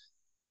 So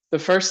the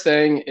first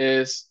thing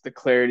is the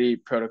Clarity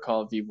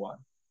Protocol V1.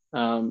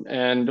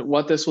 And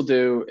what this will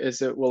do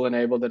is it will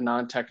enable the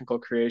non-technical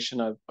creation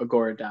of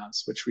Agora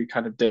DAOs, which we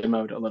kind of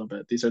demoed a little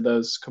bit. These are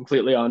those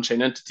completely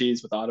on-chain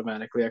entities with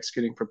automatically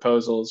executing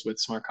proposals with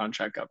smart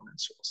contract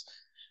governance rules.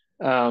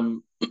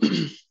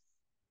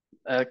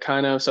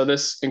 So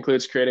this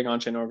includes creating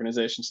on-chain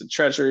organizations and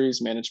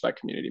treasuries managed by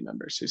community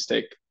members who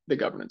stake the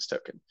governance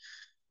token.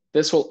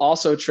 This will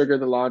also trigger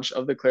the launch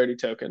of the Clarity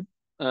token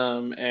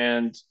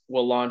and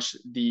will launch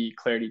the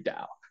Clarity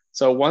DAO.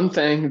 So one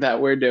thing that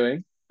we're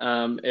doing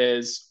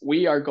is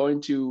we are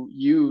going to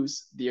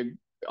use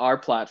our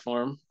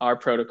platform, our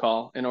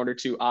protocol, in order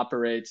to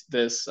operate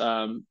this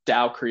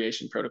DAO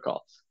creation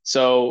protocol.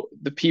 So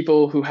the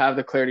people who have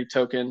the Clarity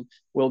token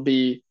will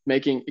be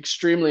making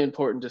extremely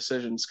important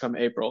decisions come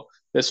April.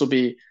 This will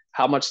be,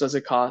 how much does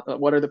it cost?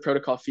 What are the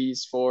protocol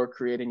fees for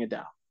creating a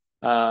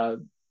DAO?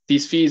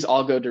 These fees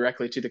all go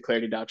directly to the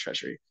Clarity DAO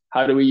treasury.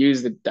 How do we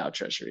use the DAO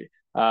treasury?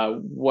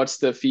 What's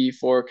the fee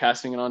for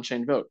casting an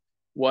on-chain vote?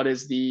 What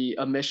is the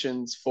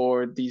emissions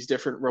for these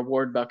different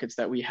reward buckets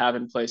that we have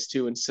in place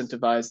to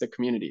incentivize the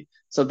community?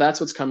 So that's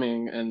what's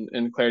coming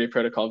in Clarity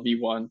Protocol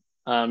V1.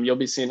 You'll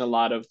be seeing a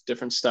lot of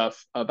different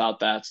stuff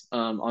about that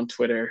on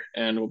Twitter,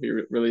 and we'll be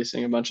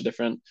releasing a bunch of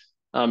different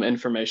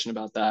information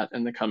about that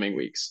in the coming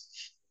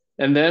weeks.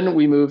 And then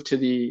we move to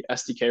the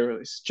SDK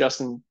release.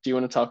 Justin, do you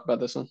want to talk about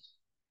this one?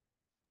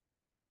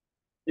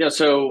 Yeah,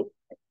 so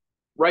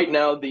right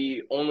now,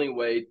 the only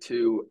way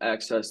to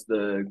access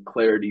the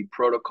Clarity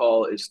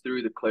protocol is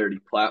through the Clarity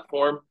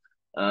platform.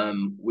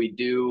 We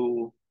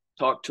do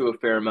talk to a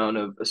fair amount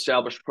of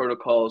established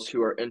protocols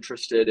who are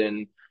interested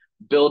in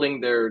building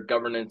their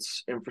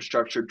governance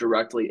infrastructure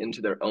directly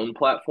into their own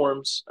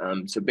platforms.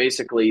 So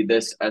basically,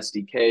 this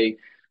SDK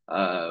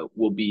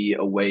will be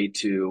a way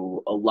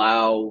to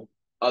allow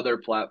other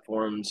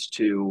platforms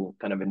to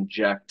kind of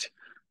inject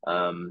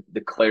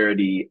the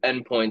Clarity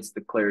endpoints,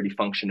 the Clarity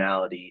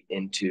functionality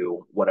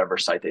into whatever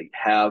site they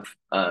have.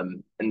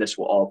 And this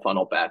will all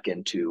funnel back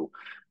into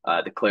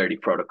the Clarity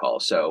protocol.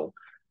 So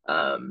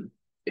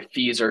if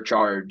fees are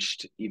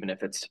charged, even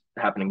if it's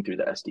happening through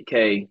the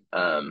SDK,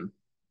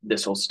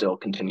 this will still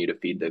continue to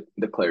feed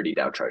the Clarity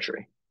DAO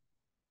treasury.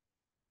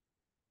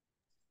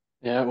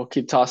 Yeah, we'll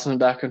keep tossing them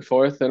back and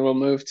forth, and we'll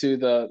move to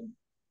the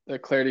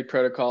Clarity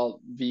Protocol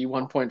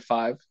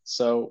v1.5.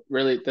 So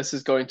really, this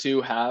is going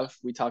to have,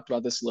 we talked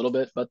about this a little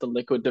bit, but the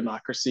liquid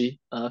democracy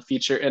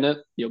feature in it.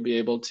 You'll be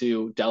able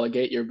to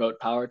delegate your vote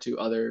power to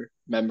other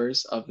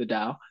members of the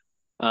DAO.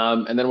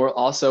 And then we'll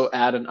also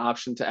add an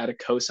option to add a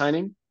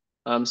co-signing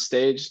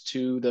stage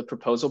to the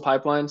proposal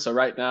pipeline. So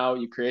right now,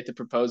 you create the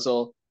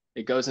proposal,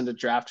 it goes into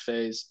draft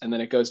phase, and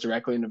then it goes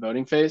directly into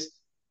voting phase.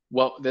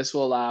 What this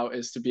will allow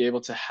is to be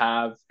able to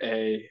have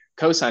a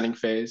co-signing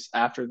phase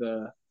after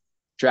the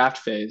draft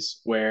phase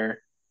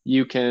where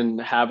you can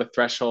have a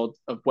threshold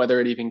of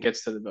whether it even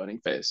gets to the voting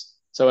phase.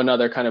 So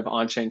another kind of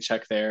on-chain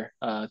check there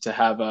to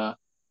have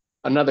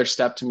another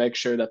step to make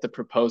sure that the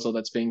proposal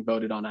that's being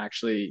voted on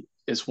actually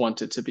is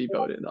wanted to be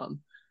voted on.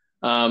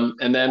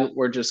 And then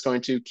we're just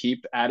going to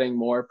keep adding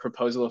more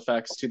proposal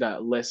effects to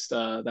that list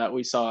that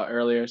we saw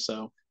earlier.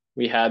 So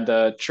we had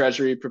the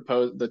treasury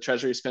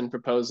spin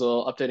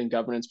proposal, updating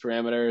governance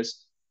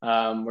parameters.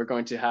 We're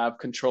going to have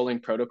controlling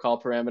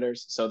protocol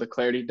parameters. So the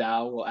Clarity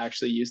DAO will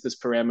actually use this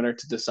parameter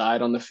to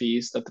decide on the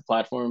fees that the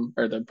platform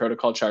or the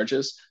protocol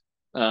charges.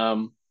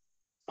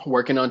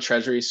 Working on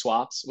treasury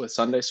swaps with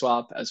Sunday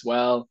Swap as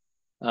well.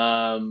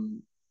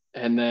 And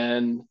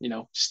then,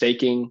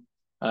 staking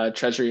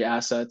treasury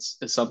assets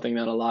is something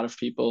that a lot of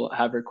people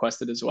have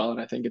requested as well.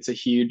 And I think it's a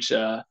huge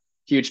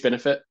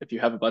benefit if you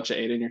have a bunch of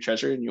ADA in your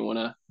treasury and you want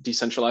to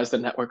decentralize the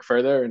network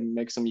further and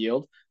make some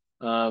yield.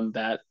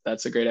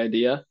 That's a great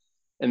idea.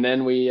 And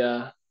then we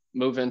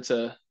move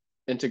into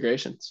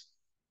integrations.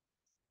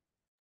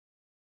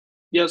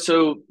 Yeah,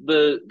 so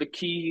the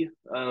key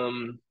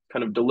kind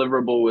of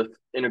deliverable with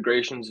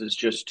integrations is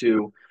just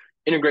to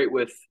integrate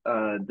with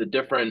the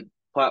different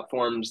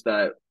platforms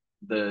that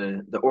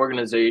the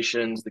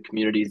organizations, the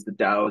communities, the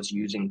DAOs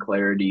using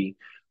Clarity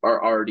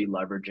are already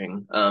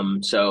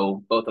leveraging.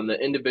 So both on the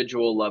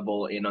individual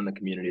level and on the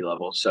community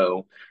level.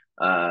 So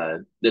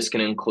this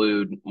can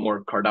include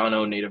more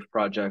Cardano native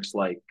projects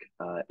like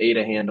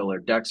ADA Handle or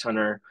Dex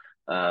Hunter.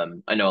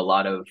 I know a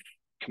lot of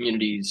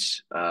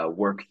communities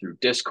work through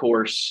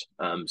discourse,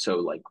 so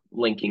like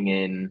linking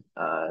in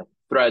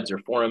threads or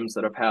forums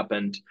that have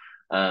happened,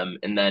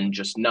 and then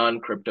just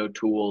non-crypto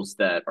tools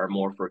that are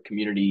more for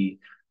community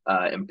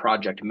and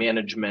project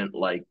management,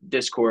 like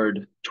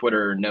Discord,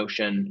 Twitter,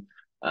 Notion,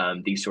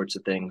 these sorts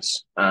of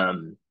things,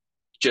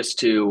 just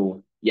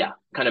to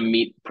kind of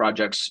meet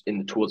projects in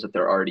the tools that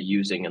they're already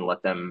using and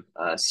let them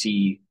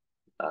see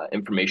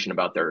information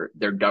about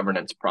their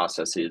governance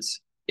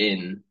processes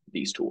in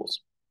these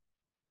tools.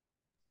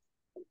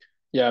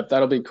 Yeah,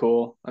 that'll be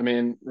cool. I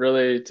mean,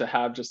 really to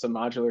have just a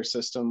modular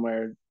system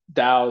where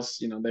DAOs,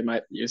 they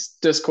might use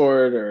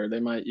Discord or they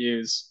might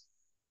use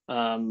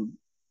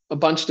a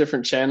bunch of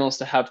different channels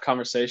to have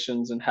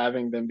conversations, and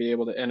having them be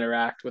able to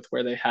interact with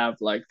where they have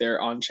like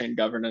their on-chain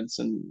governance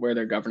and where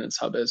their governance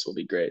hub is will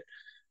be great.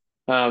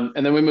 And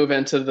then we move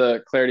into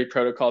the Clarity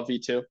Protocol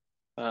v2.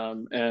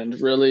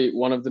 And really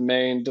one of the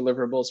main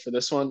deliverables for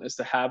this one is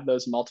to have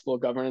those multiple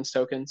governance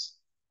tokens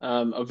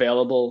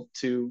available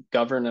to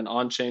govern an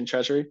on-chain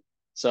treasury.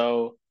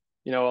 So,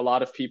 a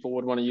lot of people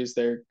would want to use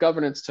their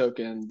governance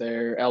token,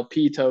 their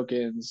LP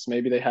tokens.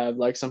 Maybe they have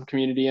like some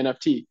community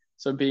NFT.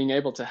 So being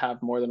able to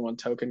have more than one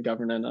token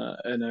govern in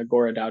an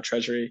Agora DAO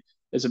treasury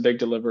is a big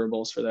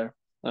deliverables for there.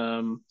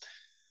 And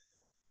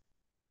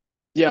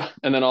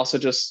then also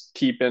just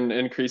keep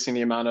increasing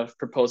the amount of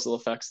proposal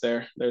effects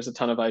there. There's a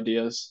ton of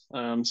ideas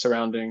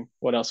surrounding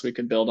what else we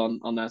could build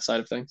on that side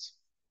of things.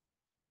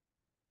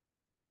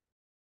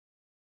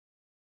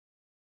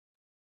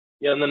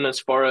 Yeah, and then as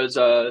far as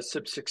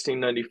SIP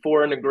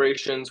 1694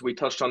 integrations, we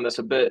touched on this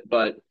a bit,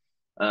 but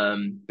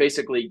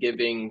basically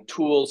giving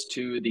tools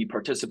to the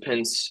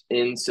participants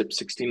in SIP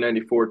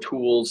 1694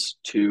 tools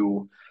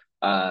to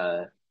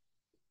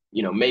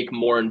make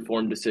more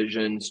informed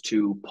decisions,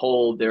 to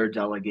poll their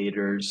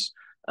delegators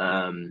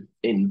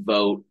in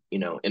vote,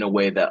 in a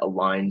way that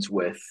aligns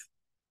with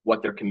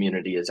what their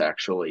community is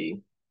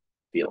actually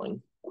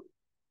feeling.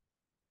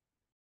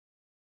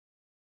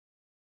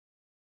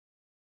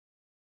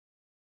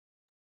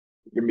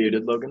 You're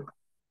muted, Logan.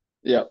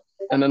 Yeah.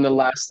 And then the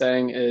last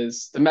thing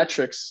is the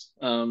metrics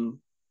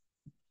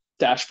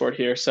dashboard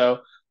here. So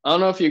I don't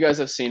know if you guys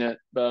have seen it,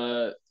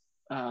 but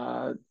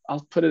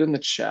I'll put it in the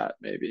chat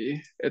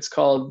maybe. It's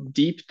called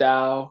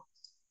deepdao.io.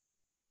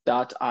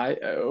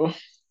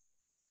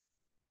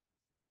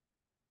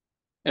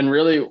 And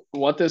really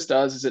what this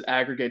does is it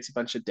aggregates a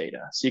bunch of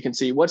data. So you can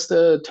see what's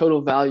the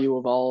total value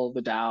of all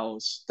the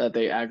DAOs that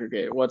they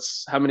aggregate.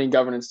 How many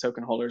governance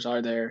token holders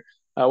are there?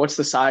 What's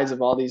the size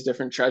of all these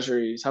different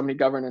treasuries? How many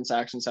governance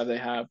actions have they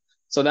have?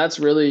 So that's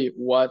really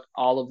what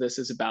all of this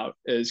is about,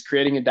 is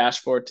creating a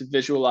dashboard to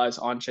visualize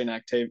on-chain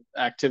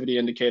activity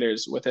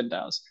indicators within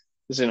DAOs.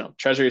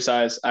 Treasury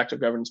size, active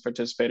governance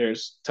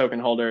participators, token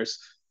holders,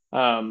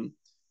 and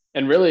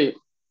really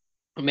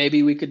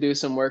maybe we could do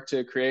some work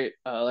to create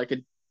like a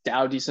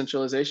DAO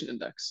decentralization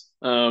index.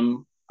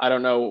 I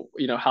don't know,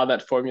 how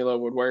that formula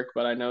would work,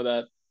 but I know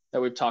that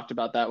we've talked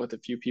about that with a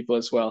few people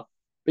as well.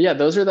 But yeah,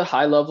 those are the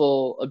high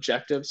level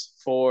objectives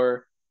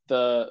for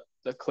the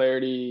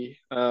Clarity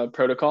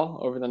protocol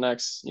over the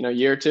next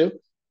year or two,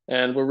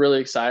 and we're really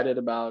excited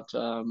about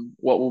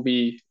what will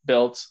be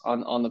built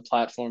on the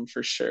platform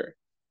for sure.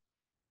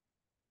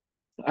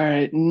 All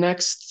right,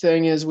 next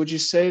thing is, would you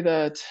say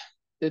that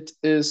it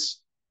is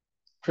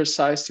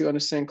precise to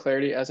understand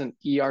Clarity as an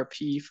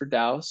ERP for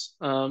DAOs?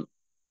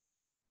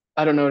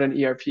 I don't know what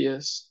an ERP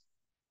is.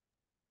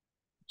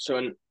 So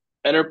an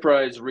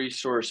enterprise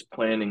resource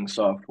planning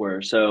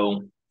software.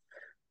 So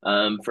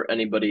for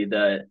anybody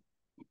that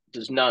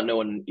does not know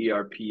what an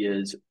ERP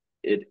is,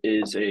 it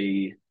is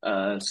a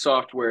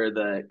software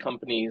that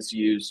companies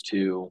use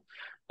to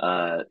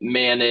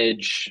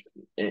manage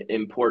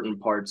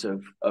important parts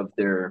of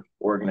their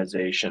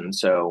organization.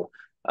 So,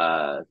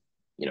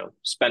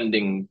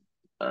 spending,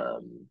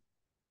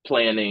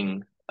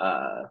 planning,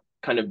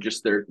 kind of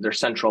just their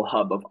central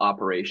hub of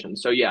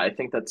operations. So yeah, I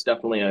think that's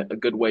definitely a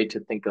good way to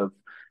think of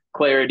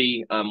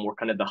Clarity. We're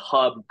kind of the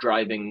hub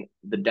driving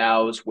the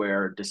DAOs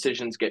where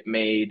decisions get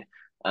made,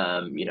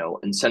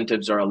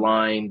 incentives are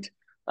aligned,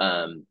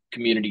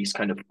 communities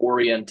kind of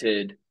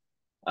oriented,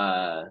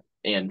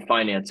 and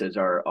finances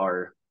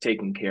are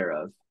taken care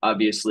of.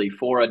 Obviously,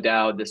 for a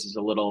DAO, this is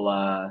a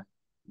little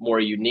more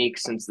unique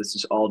since this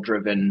is all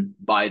driven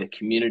by the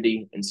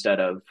community instead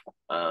of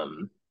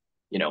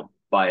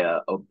by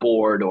a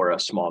board or a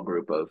small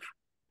group of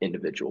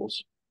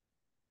individuals.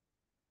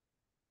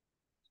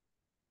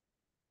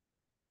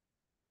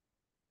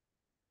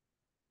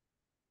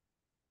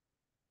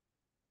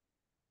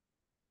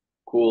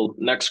 Cool.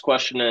 Next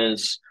question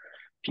is,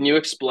 can you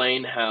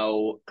explain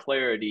how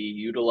Clarity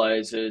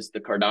utilizes the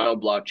Cardano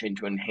blockchain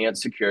to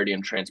enhance security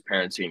and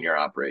transparency in your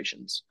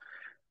operations?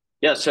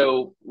 Yeah,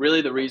 so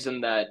really the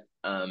reason that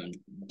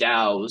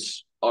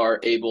DAOs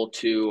are able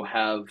to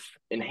have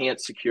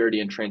enhanced security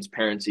and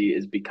transparency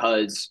is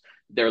because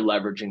they're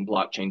leveraging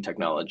blockchain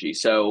technology.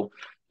 So,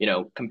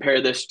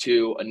 compare this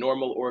to a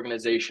normal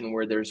organization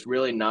where there's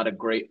really not a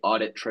great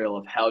audit trail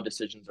of how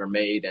decisions are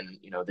made. And,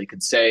 they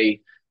could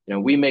say,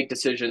 we make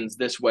decisions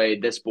this way,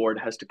 this board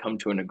has to come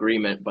to an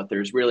agreement, but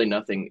there's really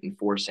nothing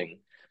enforcing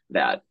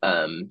that.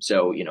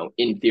 So,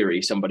 in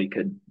theory, somebody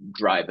could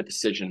drive a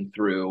decision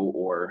through,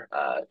 or,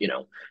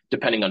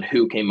 depending on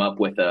who came up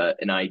with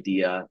an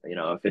idea,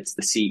 if it's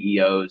the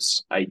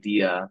CEO's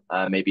idea,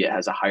 maybe it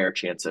has a higher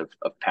chance of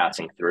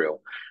passing through.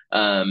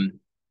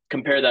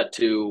 Compare that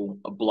to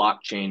a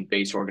blockchain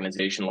based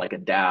organization like a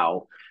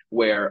DAO,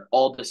 where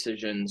all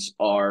decisions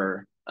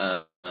are,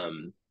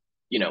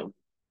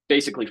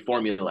 basically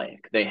formulaic.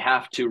 They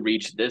have to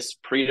reach this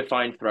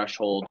predefined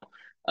threshold.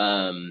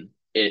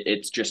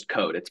 It's just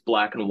code. It's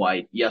black and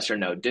white, yes or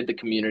no. Did the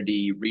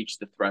community reach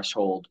the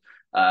threshold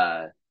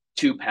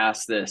to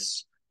pass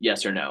this,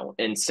 yes or no?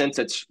 And since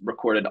it's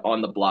recorded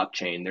on the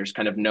blockchain, there's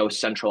kind of no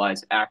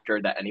centralized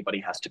actor that anybody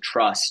has to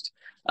trust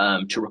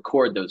to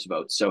record those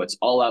votes. So it's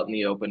all out in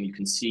the open. You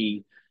can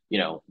see,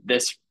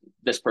 this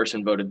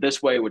person voted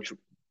this way, which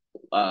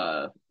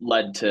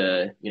led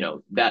to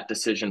that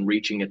decision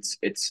reaching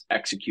its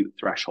execute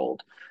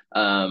threshold.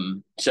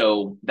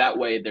 So that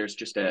way there's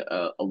just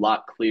a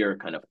lot clearer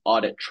kind of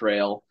audit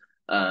trail,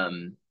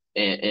 and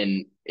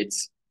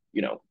it's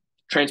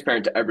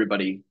transparent to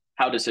everybody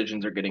how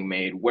decisions are getting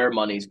made, where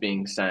money's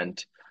being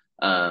sent,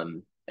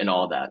 and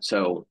all that.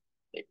 So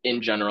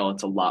in general,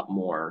 it's a lot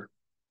more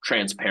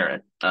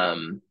transparent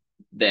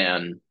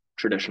than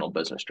traditional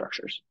business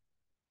structures.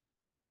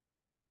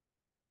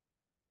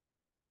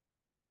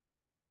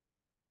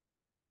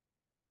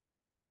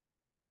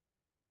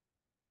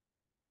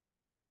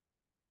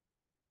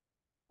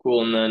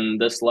 Cool. And then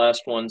this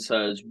last one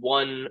says,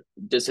 one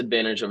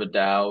disadvantage of a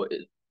DAO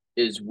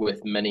is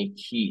with many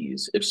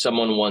keys. If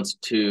someone wants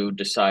to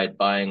decide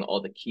buying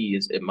all the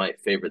keys, it might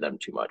favor them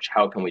too much.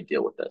 How can we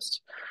deal with this?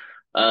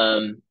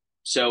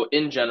 So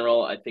in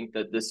general, I think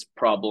that this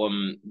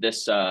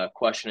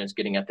question is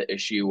getting at the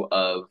issue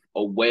of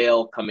a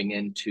whale coming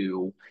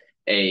into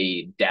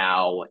a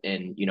DAO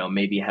and,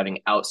 maybe having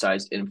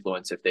outsized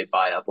influence if they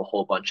buy up a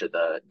whole bunch of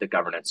the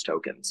governance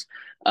tokens.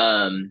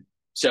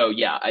 So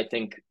yeah, I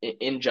think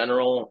in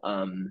general,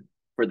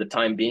 for the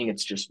time being,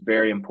 it's just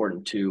very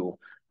important to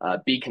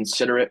be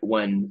considerate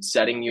when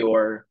setting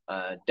your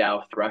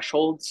DAO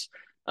thresholds.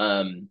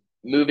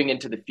 Moving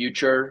into the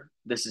future,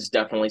 this is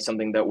definitely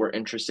something that we're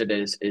interested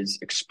in, is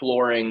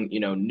exploring,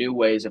 new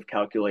ways of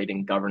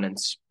calculating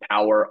governance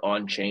power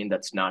on chain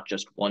that's not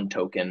just one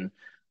token,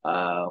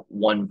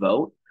 one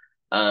vote.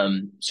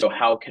 So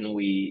how can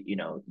we,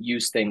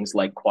 use things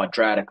like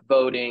quadratic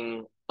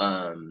voting,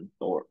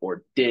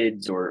 or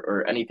DIDs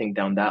or anything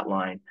down that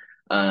line,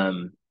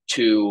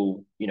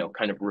 to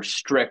kind of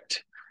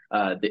restrict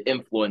the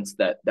influence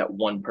that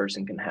one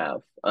person can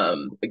have.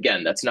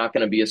 Again, that's not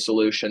going to be a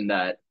solution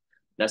that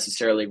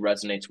necessarily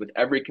resonates with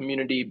every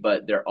community,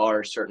 but there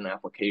are certain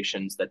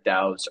applications that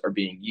DAOs are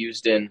being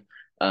used in,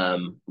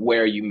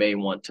 where you may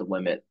want to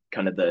limit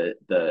kind of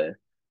the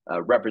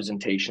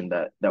representation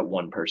that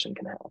one person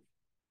can have.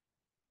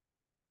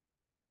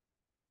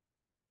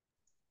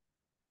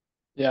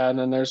 Yeah, and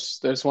then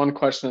there's one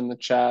question in the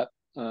chat.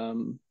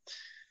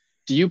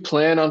 Do you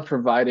plan on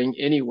providing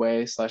any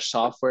way slash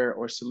software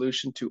or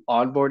solution to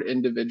onboard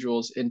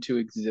individuals into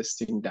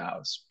existing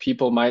DAOs?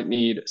 People might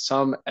need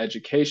some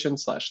education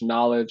slash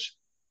knowledge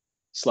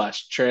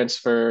slash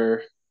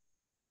transfer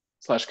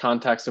slash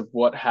context of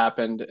what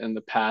happened in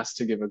the past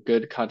to give a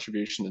good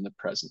contribution in the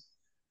present.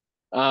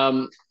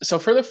 So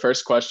for the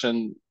first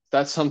question,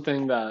 that's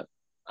something that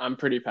I'm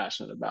pretty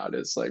passionate about,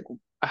 is like,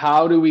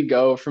 how do we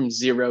go from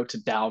 0 to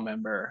DAO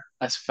member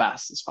as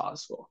fast as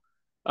possible?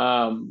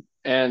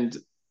 And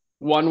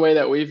one way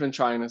that we've been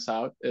trying this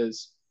out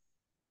is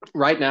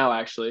right now,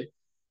 actually,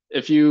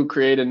 if you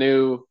create a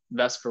new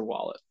Vesper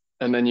wallet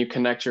and then you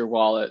connect your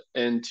wallet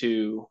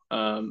into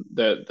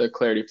the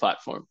Clarity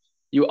platform,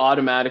 you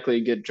automatically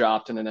get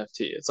dropped an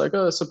NFT. It's like,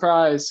 oh,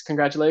 surprise,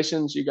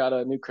 congratulations, you got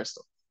a new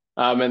crystal.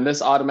 And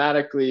this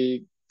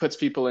automatically puts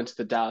people into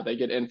the DAO. They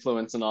get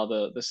influence in all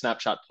the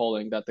snapshot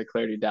polling that the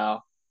Clarity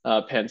DAO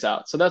pans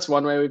out. So that's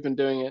one way we've been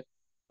doing it.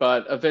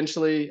 But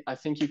eventually, I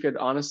think you could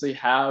honestly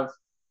have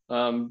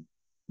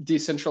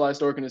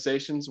decentralized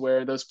organizations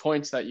where those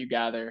points that you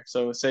gather,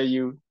 so say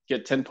you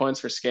get 10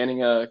 points for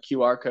scanning a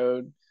QR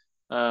code,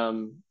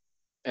 and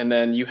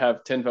then you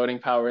have 10 voting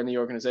power in the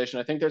organization.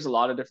 I think there's a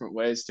lot of different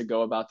ways to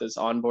go about this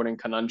onboarding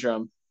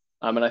conundrum.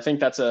 And I think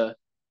that's a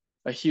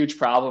huge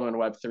problem in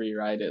Web3,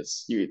 right?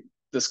 Is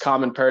this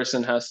common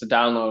person has to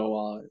download a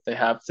wallet. They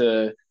have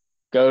to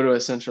go to a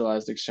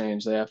centralized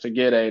exchange. They have to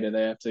get ADA.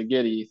 They have to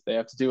get ETH. They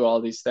have to do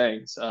all these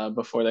things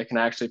before they can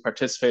actually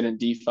participate in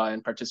DeFi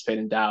and participate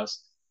in DAOs.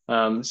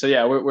 So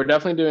yeah, we're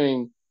definitely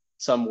doing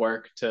some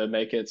work to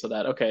make it so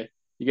that, okay,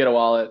 you get a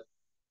wallet,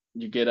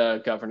 you get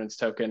a governance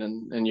token,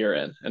 and you're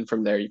in. And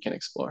from there, you can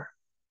explore.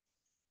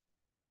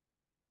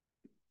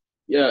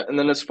 Yeah, and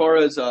then as far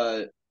as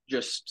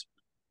just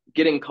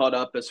getting caught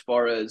up as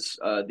far as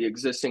the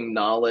existing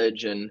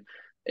knowledge and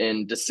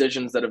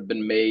decisions that have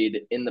been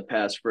made in the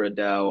past for a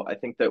DAO, I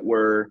think that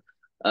we're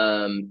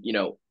in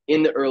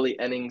the early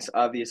innings,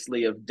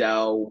 obviously, of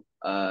DAO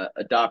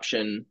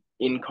adoption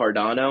in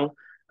Cardano.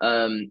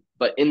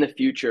 But in the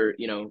future,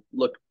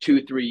 look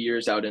 2-3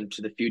 years out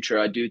into the future,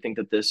 I do think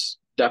that this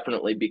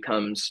definitely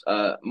becomes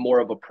more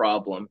of a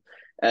problem,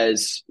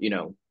 as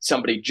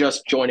somebody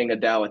just joining a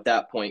DAO at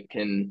that point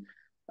can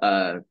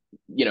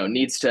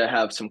needs to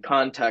have some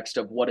context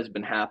of what has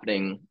been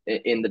happening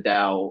in the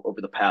DAO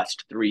over the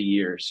past 3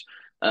 years.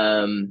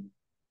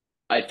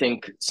 I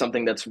think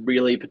something that's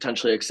really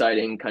potentially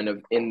exciting kind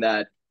of in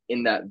that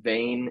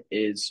vein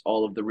is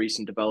all of the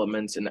recent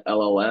developments in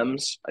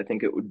LLMs. I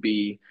think it would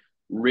be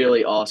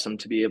really awesome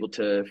to be able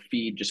to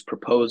feed just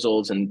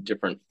proposals and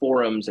different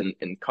forums and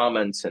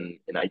comments and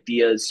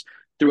ideas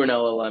through an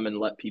LLM and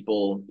let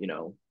people,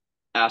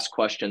 ask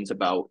questions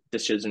about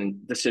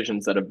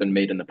decisions that have been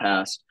made in the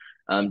past.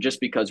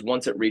 Just because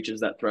once it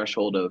reaches that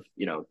threshold of,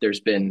 there's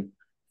been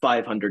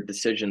 500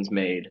 decisions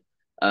made,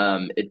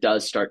 it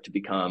does start to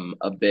become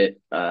a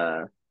bit,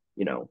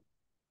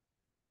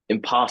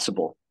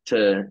 impossible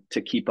to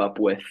keep up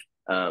with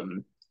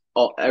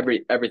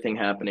everything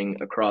happening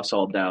across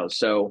all DAOs.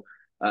 So,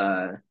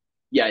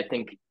 yeah, I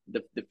think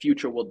the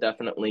future will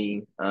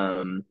definitely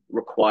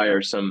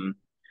require some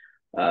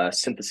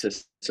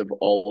synthesis of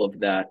all of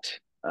that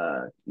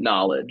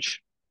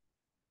knowledge.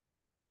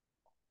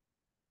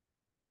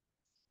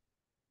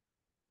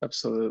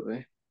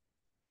 Absolutely.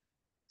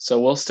 So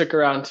we'll stick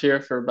around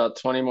here for about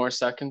 20 more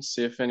seconds,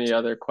 see if any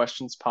other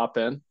questions pop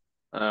in.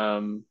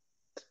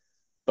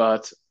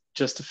 But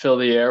just to fill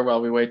the air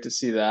while we wait to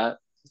see that,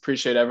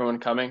 appreciate everyone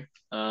coming.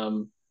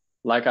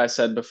 Like I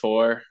said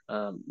before,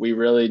 we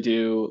really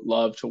do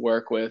love to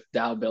work with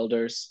DAO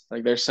builders.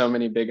 Like there's so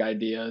many big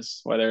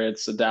ideas, whether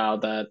it's a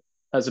DAO that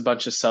has a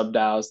bunch of sub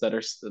DAOs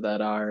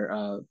that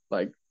are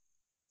like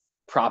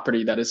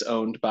property that is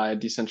owned by a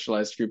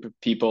decentralized group of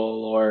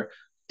people, or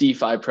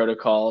DeFi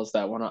protocols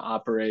that want to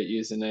operate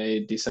using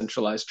a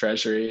decentralized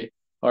treasury,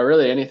 or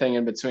really anything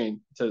in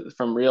between,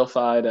 from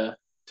RealFi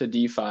to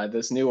DeFi.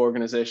 This new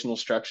organizational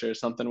structure is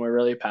something we're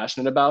really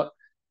passionate about,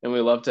 and we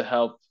love to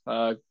help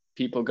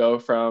people go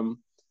from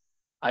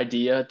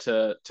idea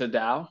to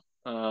DAO.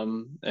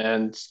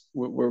 And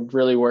we're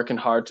really working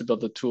hard to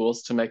build the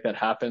tools to make that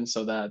happen,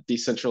 so that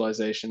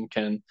decentralization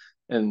can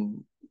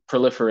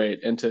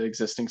proliferate into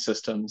existing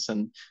systems,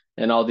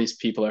 and all these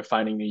people are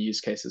finding new use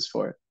cases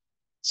for it.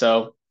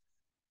 So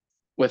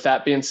with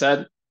that being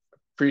said,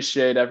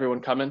 appreciate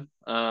everyone coming.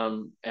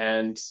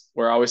 And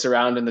we're always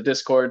around in the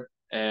Discord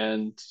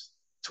and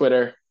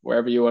Twitter,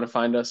 wherever you want to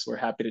find us. We're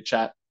happy to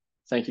chat.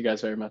 Thank you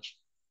guys very much.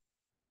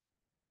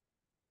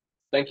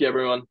 Thank you,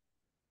 everyone.